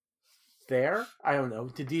there. I don't know,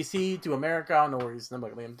 to DC, to America. I don't know where he's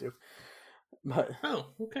smuggling them to. But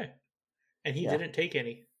okay. And he Yeah. didn't take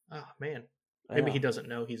any. Oh man, maybe he doesn't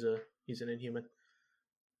know he's an Inhuman.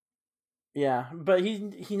 Yeah, but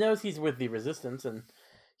he knows he's with the Resistance, and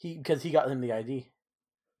because he got him the ID.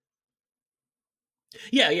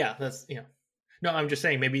 Yeah, that's No, I'm just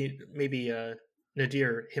saying maybe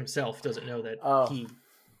Nadir himself doesn't know that he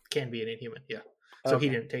can be an Inhuman. Yeah, so he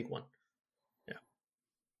didn't take one.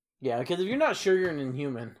 Yeah, because if you're not sure you're an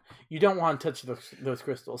Inhuman, you don't want to touch those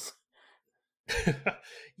crystals.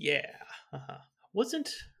 Yeah.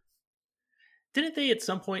 Didn't they at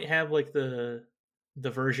some point have like the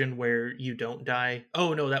version where you don't die?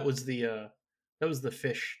 Oh no, that was the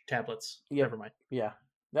fish tablets. Yep. Never mind. Yeah,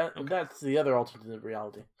 that's the other alternate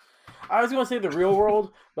reality. I was going to say the real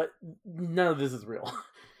world, but none of this is real.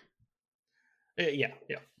 Yeah.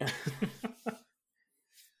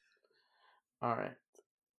 All right.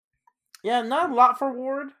 Yeah, not a lot for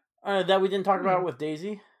Ward that we didn't talk about with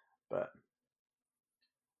Daisy, but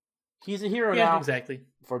he's a hero now. Exactly.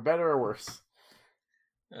 For better or worse.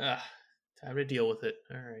 Time to deal with it.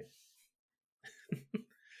 All right.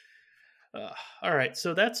 All right,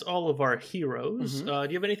 so that's all of our heroes. Mm-hmm.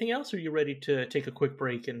 Do you have anything else, or are you ready to take a quick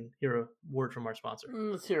break and hear a word from our sponsor?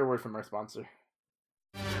 Let's hear a word from our sponsor.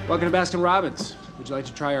 Welcome to Baskin Robbins. Would you like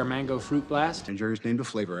to try our mango fruit blast? And Jerry's named a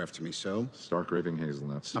flavor after me, so Stark raving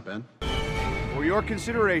hazelnuts. not bad. For your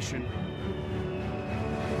consideration,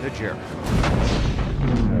 the Jerry.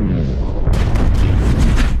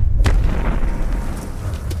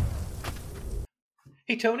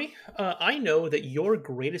 Hey, Tony, I know that your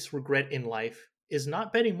greatest regret in life is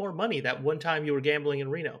not betting more money that one time you were gambling in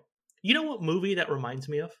Reno. You know what movie that reminds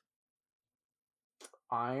me of?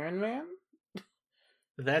 Iron Man?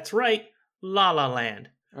 That's right, La La Land,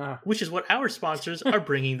 which is what our sponsors are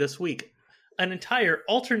bringing this week. An entire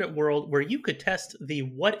alternate world where you could test the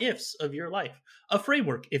what-ifs of your life. A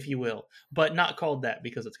framework, if you will, but not called that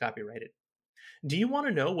because it's copyrighted. Do you want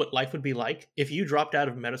to know what life would be like if you dropped out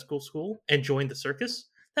of medical school and joined the circus?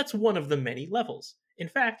 That's one of the many levels. In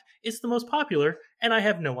fact, it's the most popular, and I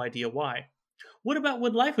have no idea why. What about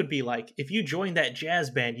what life would be like if you joined that jazz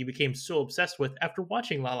band you became so obsessed with after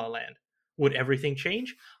watching La La Land? Would everything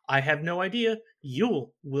change? I have no idea.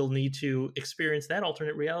 You will need to experience that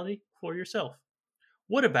alternate reality for yourself.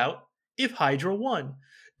 What about if Hydra won?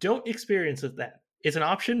 Don't experience that. It's an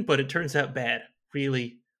option, but it turns out bad.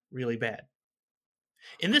 Really, really bad.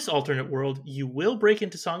 In this alternate world, you will break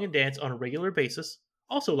into song and dance on a regular basis,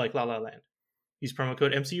 also like La La Land. Use promo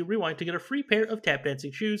code MCU Rewind to get a free pair of tap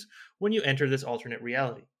dancing shoes when you enter this alternate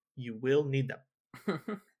reality. You will need them.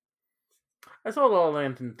 I saw La La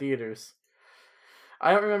Land in theaters.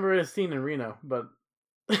 I don't remember a scene in Reno, but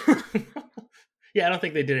yeah, I don't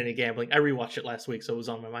think they did any gambling. I rewatched it last week, so it was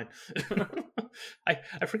on my mind.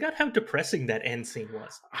 I forgot how depressing that end scene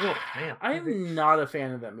was. Oh man, I am not a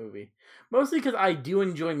fan of that movie. Mostly because I do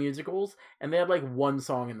enjoy musicals, and they had like one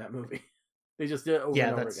song in that movie. They just did it over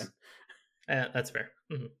and over again. That's fair.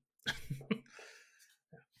 Mm-hmm.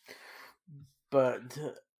 But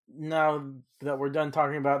now that we're done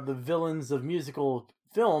talking about the villains of musical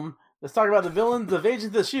film, let's talk about the villains of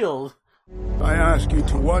Agents of S.H.I.E.L.D. I ask you,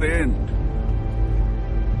 to what end?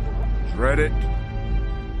 Dread it?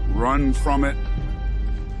 Run from it?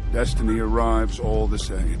 Destiny arrives all the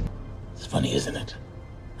same. It's funny, isn't it?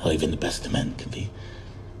 How even the best of men can be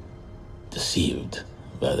deceived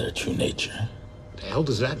by their true nature. The hell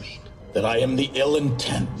does that mean? That I am the ill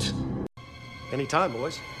intent. Anytime,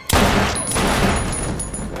 boys.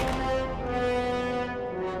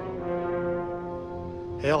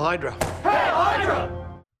 Hail Hydra.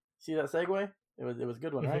 See that segue? It was a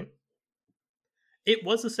good one, right? It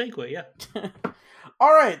was a segue, yeah.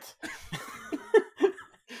 All right.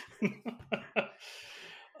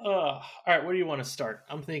 All right, where do you want to start?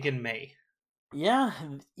 I'm thinking May. Yeah,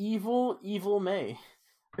 evil May.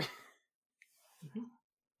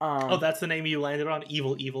 Oh, that's the name you landed on?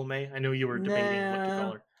 Evil May? I know you were debating what to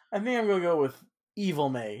call her. I think I'm going to go with Evil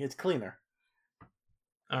May. It's cleaner.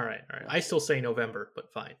 All right. I still say November,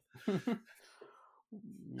 but fine.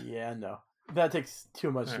 Yeah, no. That takes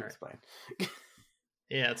too much to right. explain.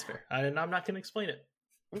 Yeah, that's fair. I'm not going to explain it.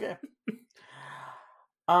 Okay.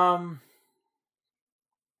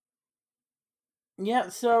 Yeah,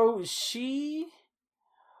 so she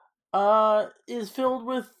is filled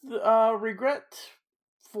with regret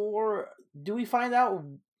for... Do we find out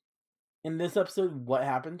in this episode what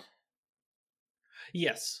happened?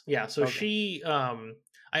 Yes. Yeah, so Okay. she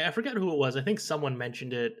I forget who it was. I think someone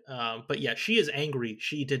mentioned it. But yeah, she is angry.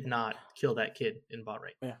 She did not kill that kid in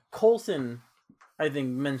Bahrain. Yeah. Coulson, I think,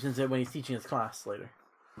 mentions it when he's teaching his class later.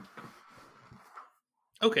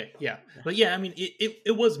 Okay, yeah. But yeah, I mean,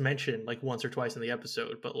 it was mentioned like once or twice in the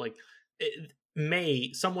episode, but like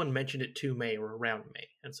someone mentioned it to May or around May,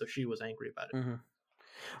 and so she was angry about it. Mm-hmm.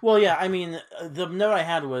 Well, yeah, I mean, the note I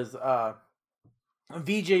had was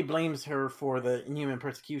VJ blames her for the inhuman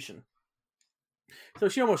persecution. So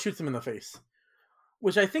she almost shoots him in the face,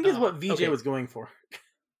 which I think is what VJ was going for.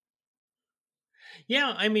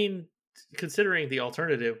 Yeah, I mean, considering the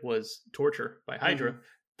alternative was torture by Hydra,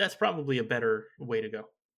 that's probably a better way to go.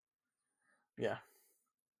 Yeah.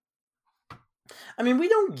 I mean, we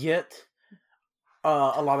don't get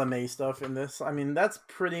a lot of May stuff in this. I mean, that's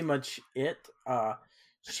pretty much it.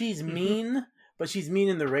 She's mean, but she's mean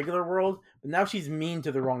in the regular world. But now she's mean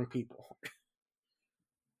to the wrong people.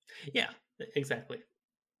 Yeah, exactly.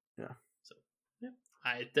 Yeah. So, yeah,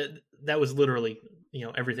 that was literally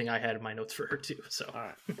everything I had in my notes for her too. So, all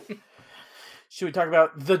right. Should we talk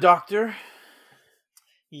about the Doctor?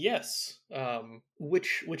 Yes.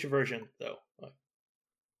 Which version though?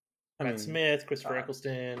 Matt Smith, Christopher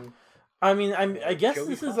Eccleston. I mean, I guess Jodie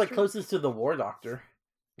this is Foster? like closest to the War Doctor.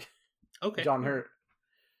 Okay. John Hurt.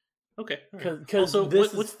 Okay. Because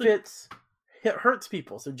this hurts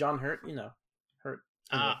people. So John Hurt, Hurt.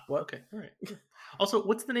 What? Okay. All right. Also,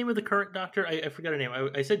 what's the name of the current Doctor? I forgot her name.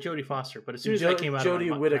 I said Jodie Foster, but as soon as that came out,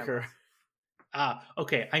 Jodie Whittaker.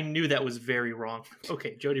 Okay. I knew that was very wrong.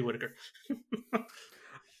 Okay, Jodie Whittaker.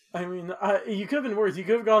 I mean, you could have been worse. You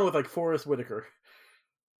could have gone with like Forrest Whitaker.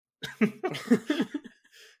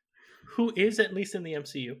 Who is at least in the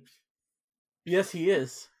MCU. Yes, he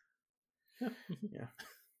is. Yeah.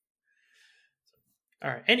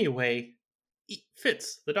 All right. Anyway,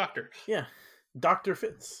 Fitz, the Doctor. Yeah, Dr.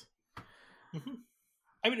 Fitz. Mm-hmm.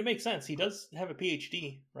 I mean, it makes sense. He does have a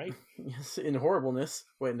PhD, right? Yes, in horribleness.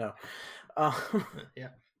 Wait, no. Yeah.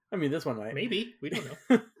 I mean, this one might. Maybe. We don't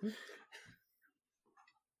know.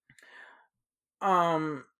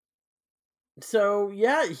 So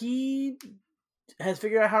yeah, he has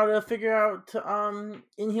figured out how to figure out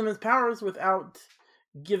Inhuman's powers without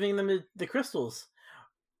giving them the crystals,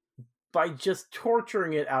 by just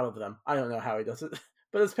torturing it out of them. I don't know how he does it,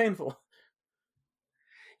 but it's painful.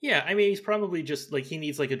 Yeah, I mean, he's probably just like he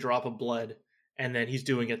needs like a drop of blood, and then he's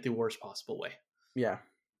doing it the worst possible way. Yeah.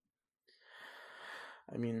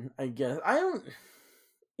 I mean, I guess I don't.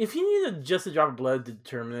 If he needed just a drop of blood to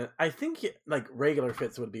determine it, I think like regular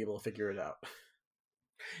Fitz would be able to figure it out.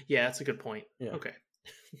 Yeah, that's a good point. Yeah. Okay.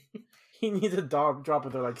 He needs a drop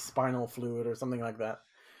of their like spinal fluid or something like that.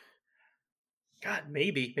 God,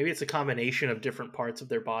 maybe it's a combination of different parts of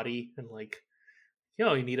their body, and like,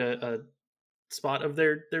 you need a spot of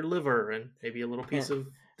their liver and maybe a little piece of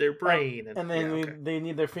their brain, and then they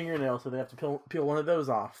need their fingernail, so they have to peel one of those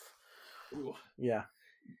off. Ooh. Yeah,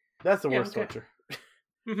 that's the worst torture.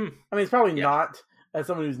 Mm-hmm. I mean, it's probably not, as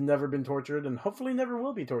someone who's never been tortured and hopefully never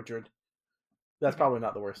will be tortured. That's probably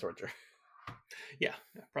not the worst torture. Yeah,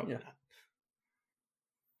 probably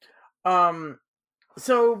not.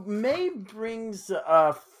 So May brings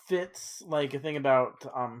Fitz like a thing about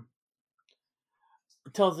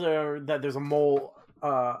tells her that there's a mole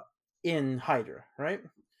in Hydra, right?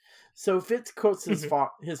 So Fitz quotes his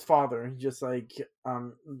father, just like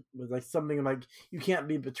was like something like, "You can't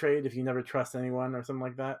be betrayed if you never trust anyone," or something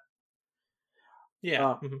like that.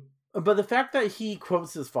 Yeah. But the fact that he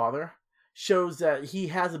quotes his father shows that he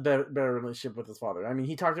has a better relationship with his father. I mean,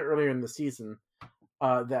 he talked earlier in the season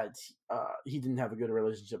that he didn't have a good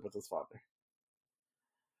relationship with his father.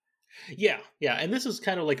 Yeah, and this is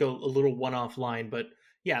kind of like a little one-off line, but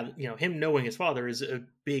yeah, him knowing his father is a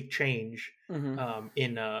big change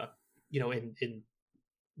in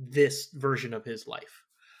this version of his life.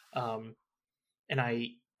 And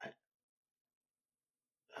I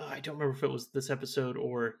don't remember if it was this episode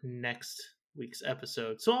or next week's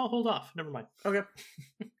episode, so I'll hold off. Never mind. Okay.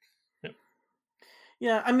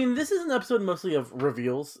 Yeah, I mean, this is an episode mostly of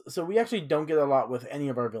reveals, so we actually don't get a lot with any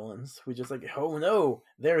of our villains. We just like, oh no,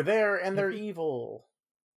 they're there and they're evil.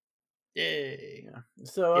 Yay! Yeah.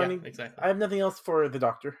 So Yeah, I mean, exactly. I have nothing else for the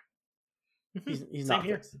Doctor. He's Same not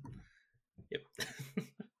here. fixed. Yep.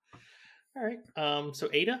 All right. So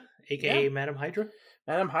Ada, aka Madam Hydra.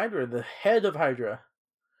 Madam Hydra, the head of Hydra.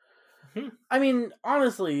 Hmm. I mean,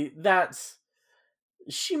 honestly,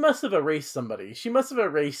 she must have erased somebody. She must have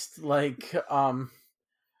erased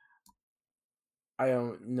I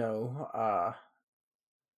don't know,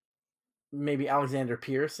 maybe Alexander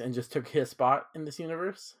Pierce, and just took his spot in this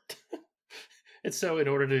universe. And so, in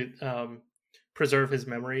order to preserve his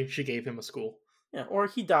memory, she gave him a school. Yeah, or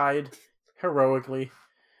he died heroically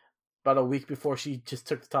about a week before she just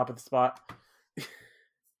took the top of the spot.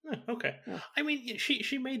 Okay. Yeah. I mean,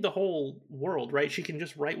 she made the whole world, right? She can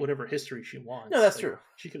just write whatever history she wants. No, that's true.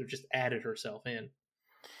 She could have just added herself in.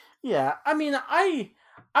 Yeah, I mean, I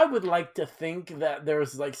would like to think that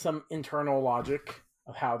there's like some internal logic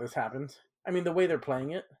of how this happened. I mean, the way they're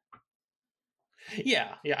playing it.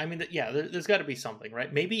 Yeah. I mean, there's got to be something,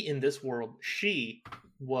 right? Maybe in this world, she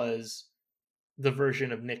was the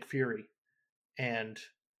version of Nick Fury, and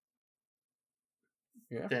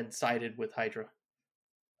then sided with Hydra.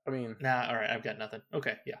 I mean, nah. All right, I've got nothing.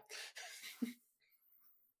 Okay, yeah.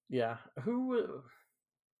 Yeah. I'm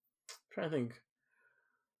trying to think.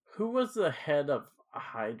 Who was the head of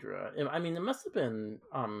Hydra? I mean, it must have been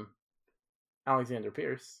Alexander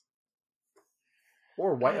Pierce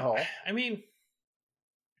or Whitehall. I mean,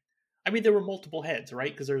 there were multiple heads,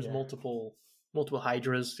 right? Because there's multiple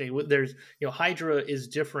Hydras. There's Hydra is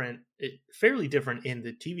different, fairly different in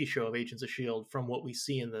the TV show of Agents of S.H.I.E.L.D. from what we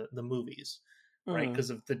see in the movies. Right, because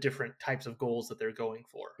of the different types of goals that they're going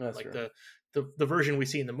for. That's like true. the version we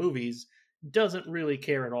see in the movies doesn't really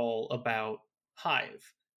care at all about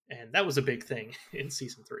Hive, and that was a big thing in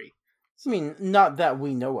season 3. I mean, not that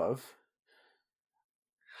we know of.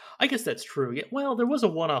 I guess that's true. Yeah, well, there was a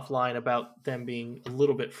one-off line about them being a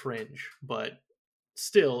little bit fringe, but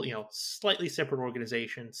still, slightly separate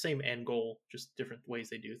organization, same end goal, just different ways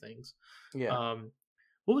they do things. Yeah.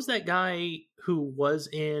 What was that guy who was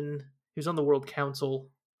on the World Council?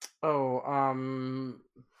 Oh,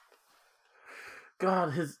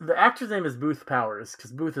 God, the actor's name is Booth Powers,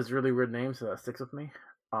 because Booth is a really weird name, so that sticks with me.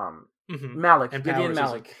 Malik, and Gideon Powers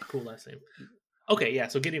Malik. is a cool last name. Okay, yeah,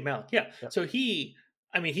 so Gideon Malik, yeah. Yep. So he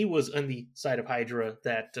was on the side of Hydra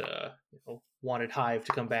that wanted Hive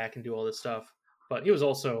to come back and do all this stuff, but he was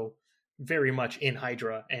also very much in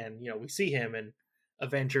Hydra, and we see him in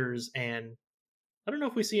Avengers, and I don't know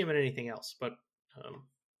if we see him in anything else, but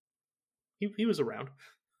he was around.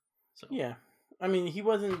 So Yeah. I mean, he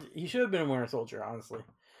should have been a Winter Soldier, honestly,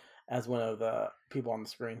 as one of the people on the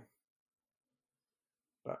screen.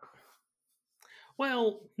 But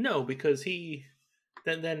well, no, because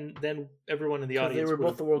then everyone in the audience they were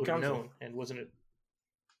both the World Council, known, and wasn't it?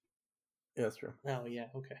 Yeah, that's true. Oh yeah,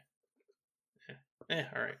 okay.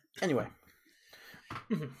 All right. Anyway.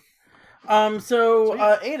 Sweet.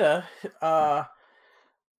 Ada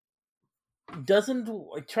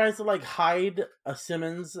tries to hide a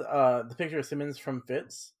Simmons, the picture of Simmons from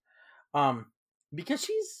Fitz, because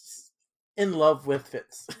she's in love with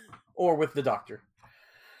Fitz or with the Doctor.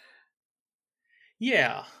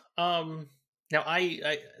 Yeah. Now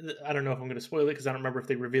I don't know if I'm going to spoil it because I don't remember if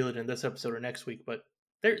they reveal it in this episode or next week, but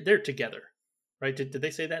they're together, right? Did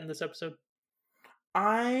they say that in this episode?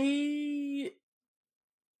 I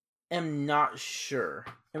am not sure.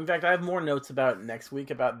 In fact, I have more notes about it next week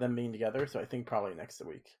about them being together, so I think probably next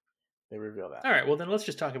week they reveal that. All right, well then let's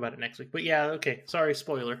just talk about it next week. But yeah, okay, sorry,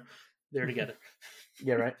 spoiler. They're together.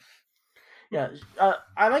 Yeah, right. Yeah,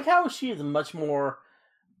 I like how she is much more.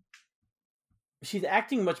 She's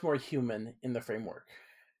acting much more human in the framework.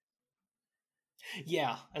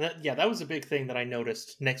 Yeah, and that was a big thing that I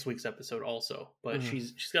noticed next week's episode also. But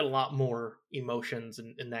she's got a lot more emotions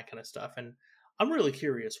and that kind of stuff, and I'm really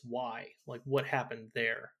curious why, what happened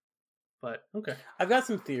there. But okay, I've got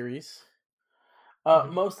some theories.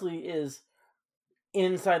 Mostly is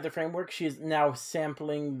inside the framework. She's now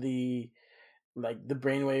sampling the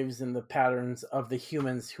brainwaves and the patterns of the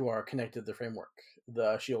humans who are connected to the framework,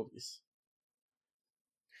 the Shieldies.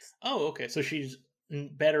 Oh, okay. So she's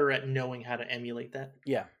better at knowing how to emulate that.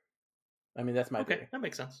 Yeah, I mean that's my theory. That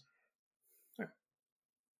makes sense.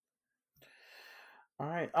 All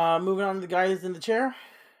right. Moving on to the guys in the chair.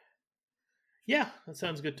 Yeah, that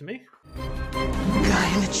sounds good to me.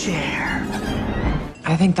 Guy in the chair.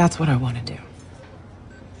 I think that's what I want to do.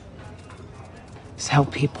 Is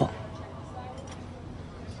help people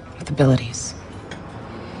with abilities.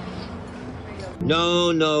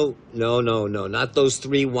 No, not those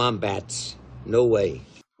 3 wombats. No way.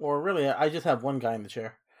 Or really, I just have one guy in the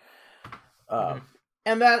chair. And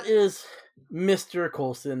that is Mr.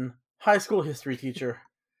 Coulson, high school history teacher.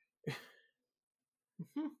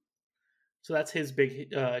 So that's his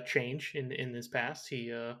big change in his past.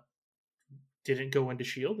 He didn't go into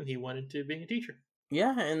S.H.I.E.L.D. and he went into being a teacher.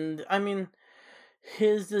 Yeah, and I mean,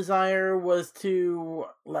 his desire was to,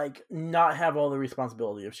 like, not have all the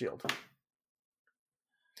responsibility of S.H.I.E.L.D.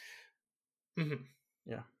 Mm-hmm.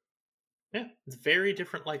 Yeah. Yeah, it's a very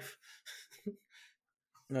different life.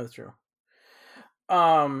 That's true.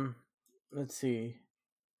 Let's see.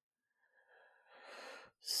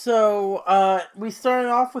 So, we started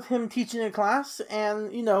off with him teaching a class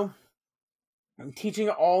and, teaching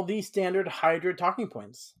all the standard Hydra talking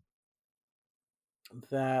points.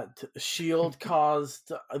 That S.H.I.E.L.D.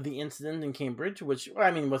 caused the incident in Cambridge, which,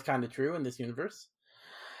 I mean, was kind of true in this universe.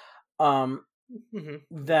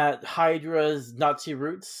 That Hydra's Nazi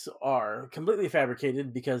roots are completely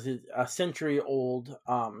fabricated because it's a centuries-old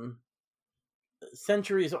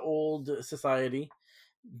society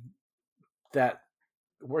that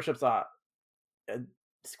worships a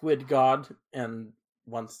squid god and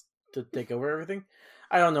wants to take over everything.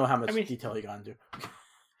 I don't know how much detail he got into.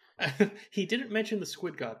 He didn't mention the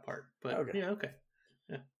squid god part, but okay.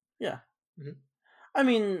 Yeah. Mm-hmm. I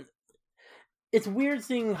mean, it's weird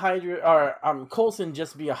seeing Hydra or Coulson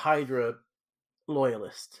just be a Hydra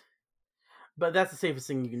loyalist, but that's the safest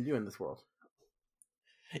thing you can do in this world.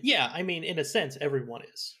 Yeah, I mean, in a sense, everyone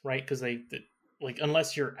is, right? Because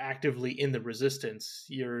unless you're actively in the resistance,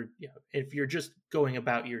 if you're just going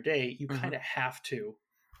about your day, you kind of have to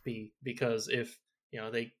be, because if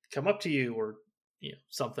they come up to you or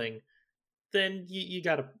something, then you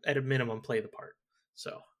got to at a minimum play the part.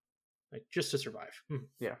 So, just to survive.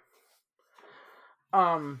 Yeah.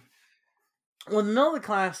 Well, the middle of the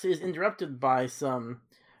class is interrupted by some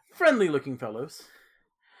friendly-looking fellows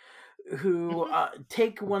who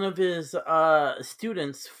take one of his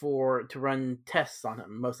students to run tests on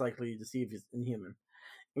him, most likely to see if he's inhuman.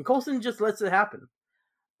 And Coulson just lets it happen.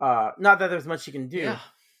 Not that there's much he can do. Yeah.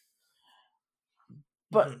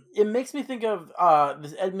 But it makes me think of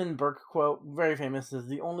this Edmund Burke quote, very famous, is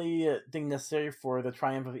the only thing necessary for the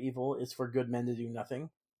triumph of evil is for good men to do nothing.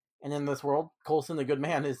 And in this world, Coulson, the good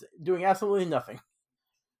man, is doing absolutely nothing.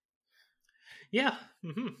 Yeah.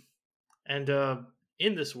 Mm-hmm. And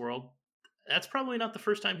in this world, that's probably not the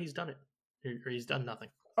first time he's done it. Or he's done nothing.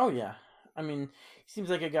 Oh, yeah. I mean, he seems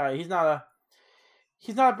like a guy. He's not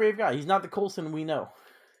a brave guy. He's not the Coulson we know.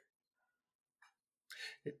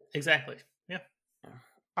 Exactly. Yeah.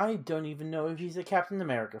 I don't even know if he's a Captain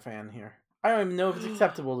America fan here. I don't even know if it's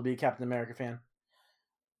acceptable to be a Captain America fan.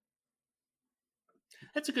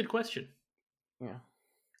 That's a good question. Yeah.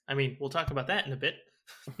 I mean, we'll talk about that in a bit.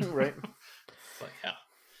 Right. But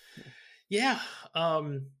yeah.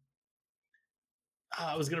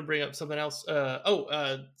 I was going to bring up something else.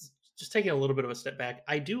 Just taking a little bit of a step back.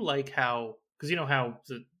 I do like how, because how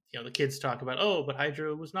the kids talk about, but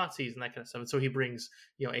Hydra was Nazis and that kind of stuff. And so he brings,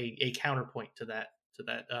 a counterpoint to that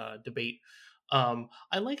debate.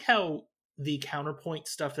 I like how the counterpoint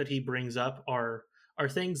stuff that he brings up are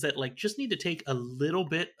things that just need to take a little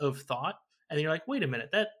bit of thought, and then you're like, wait a minute,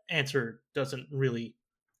 that answer doesn't really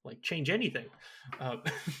change anything. A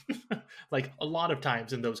lot of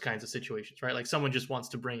times in those kinds of situations, right? Someone just wants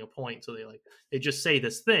to bring a point, so they just say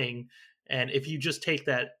this thing, and if you just take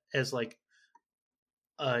that as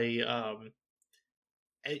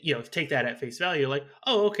take that at face value,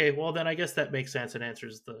 oh, okay, well then I guess that makes sense and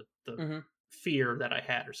answers the fear that I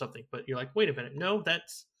had or something. But you're like, wait a minute, no,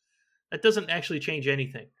 that doesn't actually change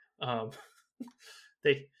anything.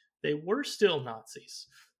 They were still Nazis.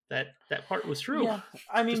 That part was true. Yeah,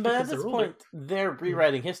 I mean, but at this point, they're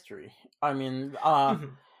rewriting history. I mean,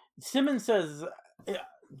 Simmons says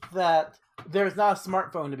that there's not a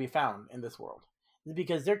smartphone to be found in this world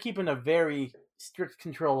because they're keeping a very strict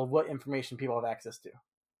control of what information people have access to.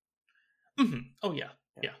 Mm-hmm. Oh yeah.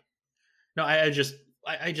 No, I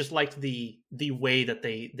just liked the way that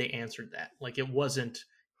they answered that. It wasn't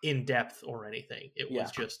in depth or anything. It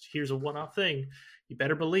was just, here's a one-off thing. You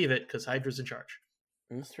better believe it because Hydra's in charge.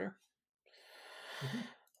 That's true. Mm-hmm.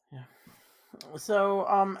 Yeah. So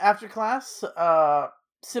after class,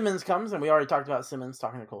 Simmons comes, and we already talked about Simmons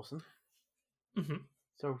talking to Coulson. Mm-hmm.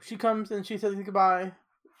 So she comes and she says goodbye.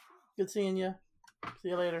 Good seeing you. See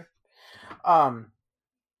you later.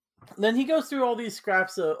 Then he goes through all these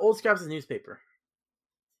old scraps of newspaper,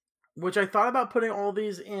 which I thought about putting all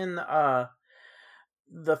these in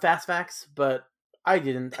the fast facts, but I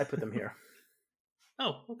didn't. I put them here.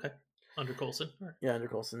 Oh, okay. Under Coulson. Right. Yeah, under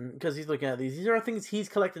Coulson, because he's looking at these. These are things he's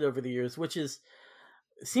collected over the years, which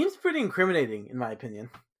seems pretty incriminating in my opinion.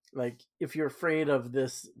 If you're afraid of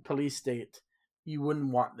this police state, you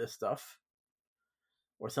wouldn't want this stuff.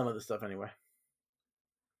 or some of the stuff anyway.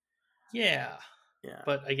 Yeah. Yeah.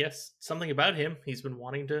 But I guess something about him, he's been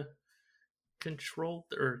wanting to control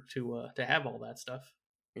or to have all that stuff.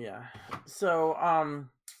 Yeah. So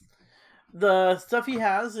the stuff he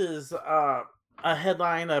has is a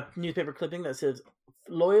headline, a newspaper clipping that says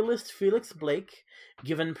Loyalist Felix Blake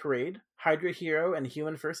given parade, Hydra hero and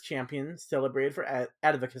human first champion celebrated for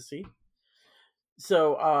advocacy.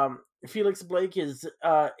 So Felix Blake is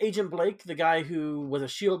Agent Blake, the guy who was a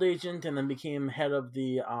SHIELD agent and then became head of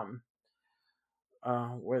the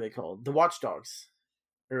what are they called? The Watchdogs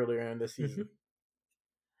earlier in this season. Mm-hmm.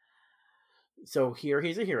 So here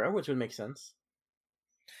he's a hero, which would make sense.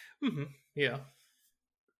 Mm-hmm. Yeah.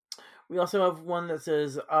 We also have one that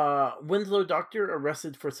says Winslow Doctor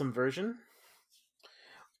arrested for subversion,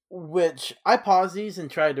 which I paused these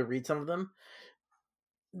and tried to read some of them.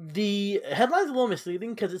 The headline's a little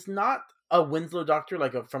misleading because it's not a Winslow Doctor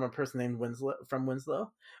from a person named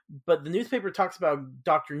Winslow, but the newspaper talks about a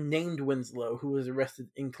doctor named Winslow who was arrested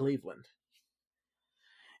in Cleveland.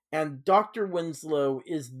 And Dr. Winslow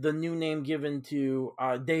is the new name given to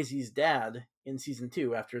Daisy's dad in season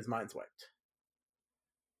 2 after his mind's wiped.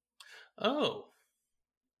 Oh.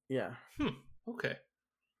 Yeah. Okay.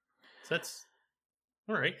 So that's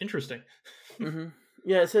all right. Interesting. Mm-hmm.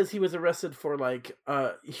 Yeah, it says he was arrested for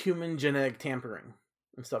human genetic tampering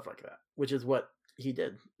and stuff like that, which is what he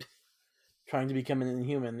did, trying to become an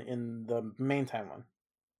Inhuman in the main timeline.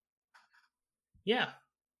 Yeah.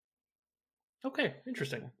 Okay,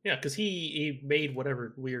 interesting. Yeah, because he made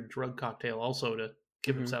whatever weird drug cocktail also to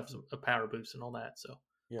give himself a power boost and all that. So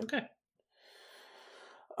yeah. Okay.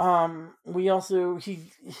 We also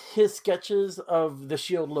his sketches of the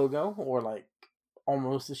SHIELD logo, or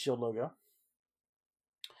almost the SHIELD logo.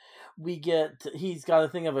 He's got a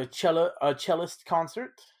thing of a cellist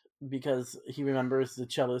concert because he remembers the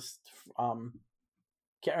cellist. Can't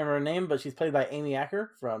remember her name, but she's played by Amy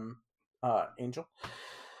Acker from Angel.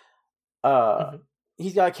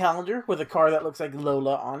 He's got a calendar with a car that looks like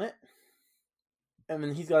Lola on it, and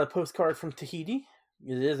then he's got a postcard from Tahiti.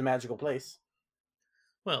 It is a magical place.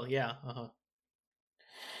 Well, yeah.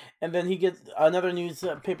 And then he gets another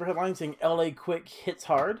newspaper headline saying "LA Quick hits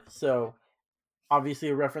hard." So, obviously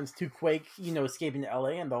a reference to Quake, escaping to LA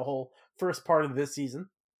and the whole first part of this season.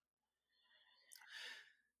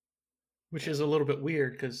 Which is a little bit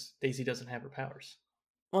weird because Daisy doesn't have her powers.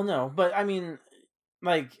 Well, no, but I mean,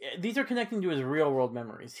 these are connecting to his real world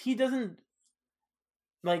memories. He doesn't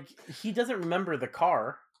remember the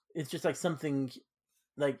car. It's just something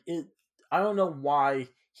it. I don't know why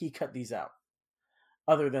he cut these out.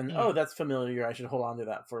 Other than, that's familiar, I should hold on to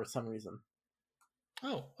that for some reason.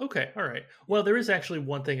 Oh, okay, all right. Well, there is actually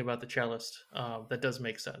one thing about the cellist that does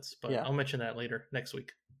make sense, but I'll mention that later next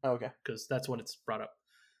week. Oh, okay. Because that's when it's brought up.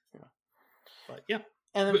 Yeah. But yeah.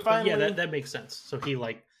 And then finally... But that makes sense. So he,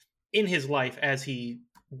 in his life, as he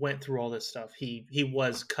went through all this stuff, he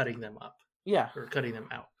was cutting them up. Yeah. Or cutting them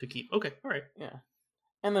out to keep. Okay, all right. Yeah.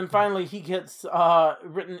 And then finally he gets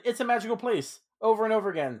written, "It's a magical place," over and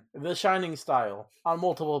over again, The Shining style, on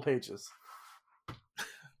multiple pages.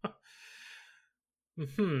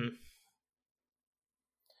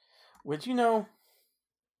 Which,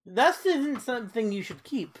 that isn't something you should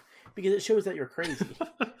keep, because it shows that you're crazy.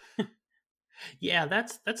 Yeah,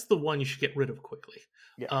 that's the one you should get rid of quickly.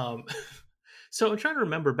 Yeah. So I'm trying to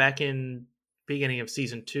remember back in beginning of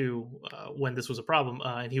season 2 when this was a problem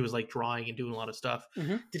and he was drawing and doing a lot of stuff.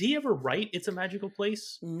 Mm-hmm. Did he ever write "It's a Magical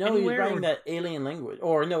Place"? No, anywhere, he was writing that alien language,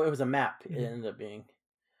 or no, it was a map. Mm-hmm. It ended up being.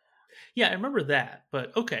 Yeah, I remember that,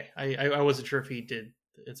 but okay, I wasn't sure if he did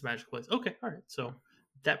 "It's a Magical Place." Okay, all right, so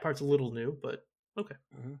that part's a little new, but okay.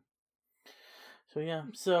 Mm-hmm.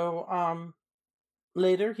 So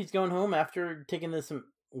later he's going home after taking this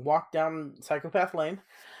walk down Psychopath Lane.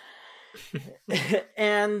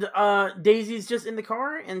 And Daisy's just in the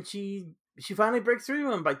car, and she finally breaks through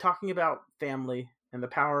to him by talking about family and the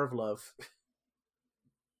power of love.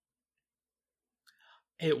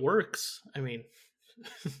 It works. I mean,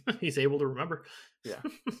 he's able to remember. Yeah.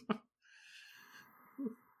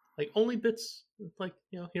 Only bits.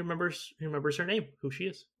 He remembers her name, who she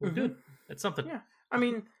is. We're good. It's something. Yeah. I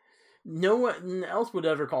mean, no one else would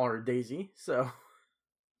ever call her Daisy, so.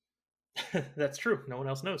 That's true. No one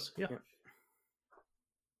else knows. Yeah.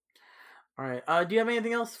 All right. Do you have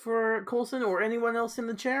anything else for Coulson or anyone else in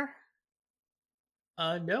the chair?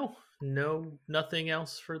 No, nothing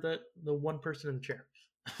else for the one person in the chair.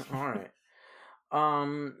 All right.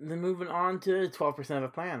 Then moving on to 12% of a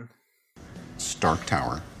plan. Stark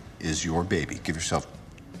Tower is your baby. Give yourself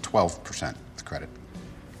 12% credit.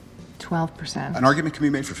 12%. An argument can be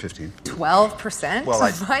made for 15. 12%? Well,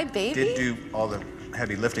 I my baby? did do all the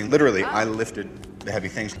heavy lifting. Literally, I lifted the heavy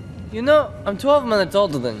things. You know, I'm 12 minutes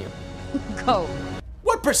older than you. Go.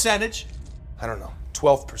 What percentage? I don't know.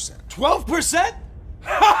 12%. 12%?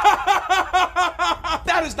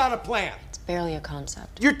 That is not a plan. It's barely a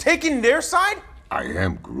concept. You're taking their side? I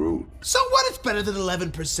am Groot. So what? It's better than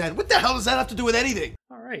 11%. What the hell does that have to do with anything?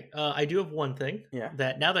 All right. I do have one thing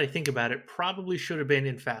that, now that I think about it, probably should have been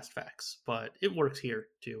in Fast Facts, but it works here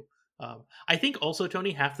too. I think also,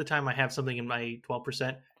 Tony, half the time I have something in my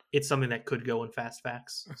 12%, it's something that could go in Fast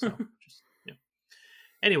Facts. So just,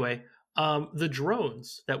 Anyway, the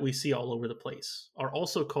drones that we see all over the place are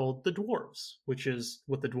also called the dwarves, which is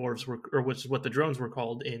what the dwarves were, or which is what the drones were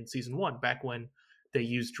called in season 1, back when they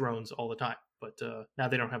used drones all the time. But now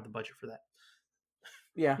they don't have the budget for that.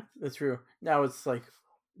 Yeah, that's true. Now it's like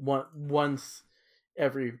once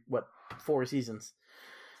every 4 seasons.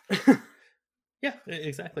 Yeah,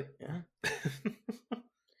 exactly. Yeah.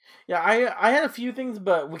 Yeah, I had a few things,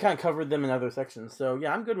 but we kind of covered them in other sections. So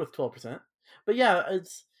yeah, I'm good with 12%. But yeah,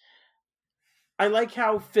 I like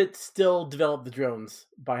how Fitz still developed the drones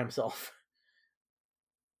by himself.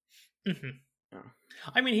 Mm-hmm. Yeah.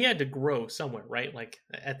 I mean, he had to grow somewhere, right? Like,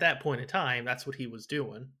 at that point in time, that's what he was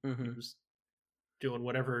doing. Mm-hmm. He was doing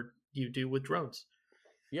whatever you do with drones.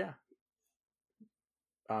 Yeah.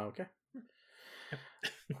 Okay.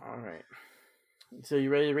 All right. So you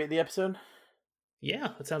ready to rate the episode? Yeah,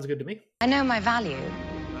 that sounds good to me. I know my value.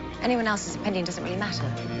 Anyone else's opinion doesn't really matter.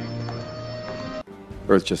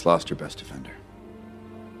 Earth just lost her best defender.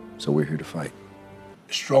 So we're here to fight.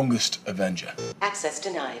 Strongest Avenger. Access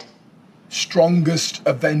denied. Strongest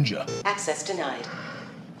Avenger. Access denied.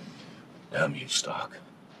 Damn you, Stark.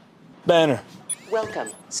 Banner. Welcome,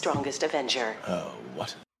 Strongest Avenger. Oh,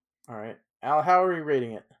 what? All right. Al, how are we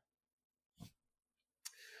rating it?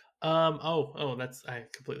 That's, I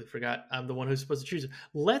completely forgot. I'm the one who's supposed to choose it.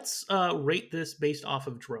 Let's rate this based off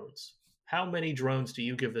of drones. How many drones do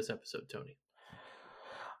you give this episode, Tony?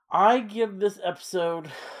 I give this episode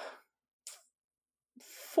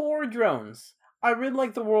 4 drones. I really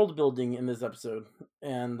like the world building in this episode,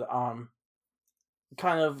 and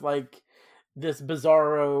kind of like this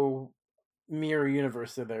bizarro mirror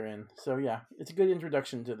universe that they're in. So yeah, it's a good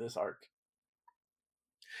introduction to this arc.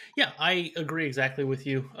 Yeah, I agree exactly with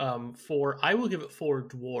you. I will give it 4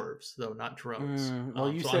 dwarves, though, not drones.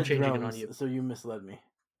 Well, you so said I'm changing drones, it on you. so you misled me.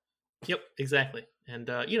 Yep, exactly. And,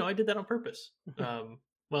 I did that on purpose.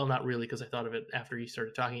 Well, not really, because I thought of it after you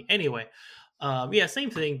started talking. Anyway, same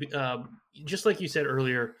thing. Just like you said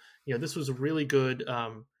earlier, this was a really good,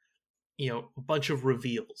 a bunch of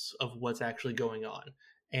reveals of what's actually going on.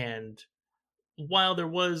 And while there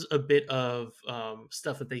was a bit of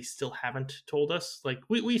stuff that they still haven't told us, like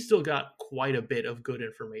we still got quite a bit of good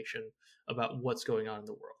information about what's going on in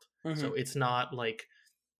the world. Mm-hmm. So it's not like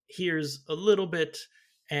here's a little bit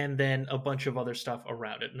and then a bunch of other stuff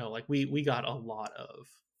around it. No, like we got a lot of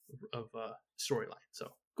storyline.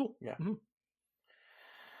 So cool. Yeah. Mm-hmm.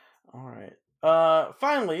 All right.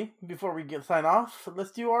 Finally, before we sign off,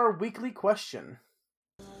 let's do our weekly question.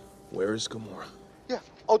 Where is Gamora? Yeah,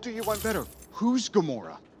 I'll do you one better. Who's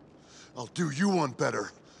Gamora? I'll do you one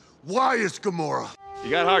better. Why is Gamora?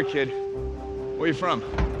 You got hard, kid. Where you from?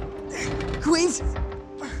 Queens?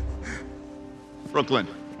 Brooklyn.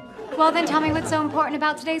 Well, then tell me what's so important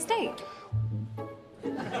about today's date.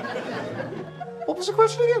 What was the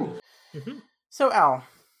question again? Mm-hmm. So, Al,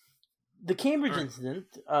 the Cambridge incident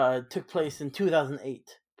took place in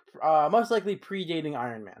 2008, most likely predating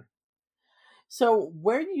Iron Man. So,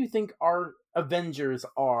 where do you think our Avengers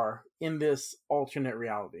are in this alternate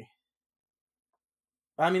reality?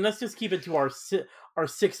 I mean, let's just keep it to our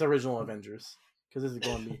 6 original Avengers, because this is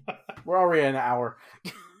going to be... We're already at an hour.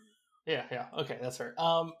 Yeah. Okay, that's fair.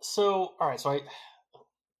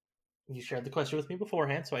 You shared the question with me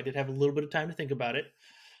beforehand, so I did have a little bit of time to think about it.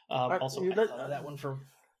 That one from...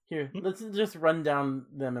 Here, let's just run down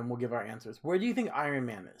them and we'll give our answers. Where do you think Iron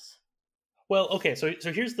Man is? Well, okay, so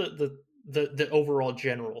here's the overall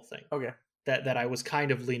general thing. Okay. That I was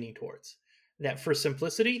kind of leaning towards. That for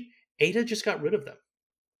simplicity, Ada just got rid of them.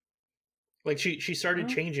 Like she started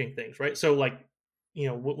changing things, right? So like,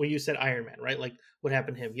 when you said Iron Man, right? Like what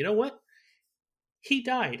happened to him? You know what? He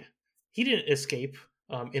died. He didn't escape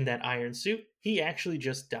in that iron suit. He actually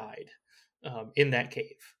just died in that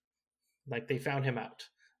cave. Like they found him out.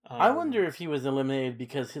 I wonder if he was eliminated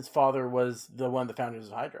because his father was the one of the founders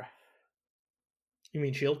of Hydra. You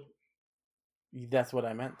mean S.H.I.E.L.D.? That's what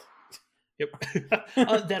I meant. Yep.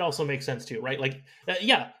 That also makes sense too, right? Like,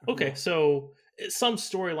 yeah. Okay. Yeah. So some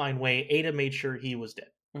storyline way, Ada made sure he was dead.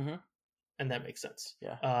 Mm-hmm. And that makes sense.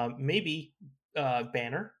 Yeah. Maybe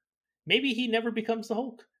Banner. Maybe he never becomes the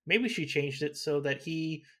Hulk. maybe she changed it so that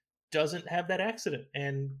he doesn't have that accident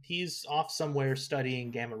and he's off somewhere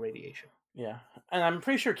studying gamma radiation. Yeah, and I'm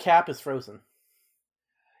pretty sure Cap is frozen.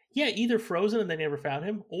 Yeah, either frozen and they never found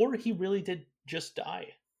him, or he really did just die.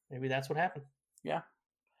 Maybe that's what happened. Yeah.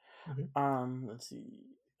 Mm-hmm. Let's see.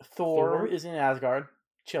 Thor is in Asgard,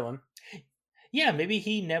 chilling. Yeah, maybe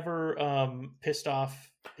he never pissed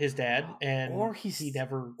off his dad, and or he's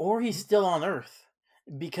still on Earth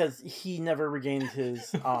because he never regained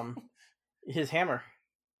his his hammer.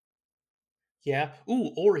 Yeah.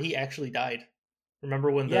 Ooh, or he actually died.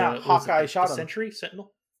 Remember when Hawkeye shot him? Sentry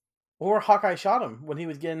Sentinel. Or Hawkeye shot him when he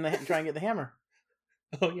was trying to get the hammer.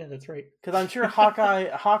 Oh yeah, that's right. Because I'm sure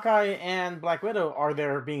Hawkeye and Black Widow are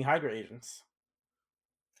there being Hydra agents.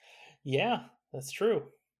 Yeah, that's true.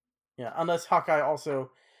 Yeah, unless Hawkeye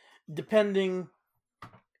also, depending.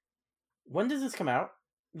 When does this come out?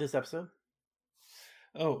 This episode?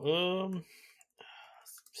 Oh,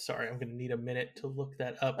 sorry, I'm gonna need a minute to look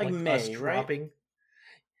that up. Like May, us dropping.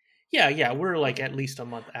 Right? Yeah, we're like at least a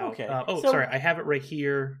month out. Okay. Sorry, I have it right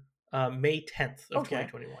here. May 10th of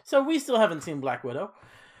 2021. So we still haven't seen Black Widow.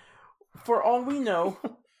 For all we know,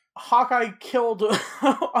 Hawkeye killed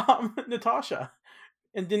Natasha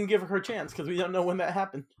and didn't give her a chance because we don't know when that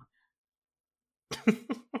happened.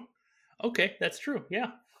 Okay, that's true.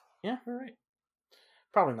 Yeah. Yeah. All right.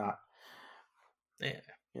 Probably not.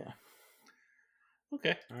 Yeah.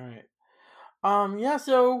 Okay. All right. Yeah,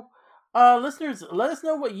 so listeners, let us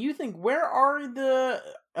know what you think. Where are the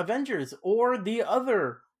Avengers or the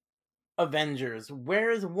other Avengers?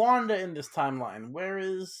 Where is Wanda in this timeline? Where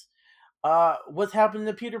is what's happening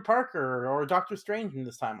to Peter Parker or Doctor Strange in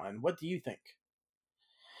this timeline? What do you think?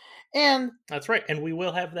 And that's right. And we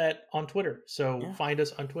will have that on Twitter. So find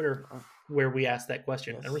us on Twitter where we ask that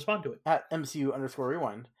question and respond to it. At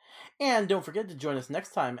MCU_rewind. And don't forget to join us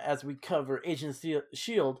next time as we cover Agents of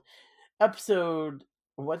S.H.I.E.L.D. episode...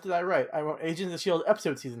 What did I write? I wrote Agents of S.H.I.E.L.D.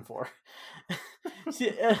 episode season 4.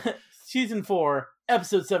 Season 4,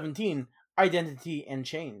 episode 17, Identity and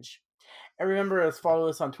Change. And remember to follow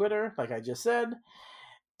us on Twitter, like I just said.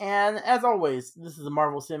 And as always, this is the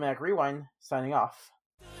Marvel Cinematic Rewind, signing off.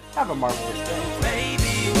 Have a marvelous day.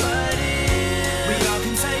 Baby,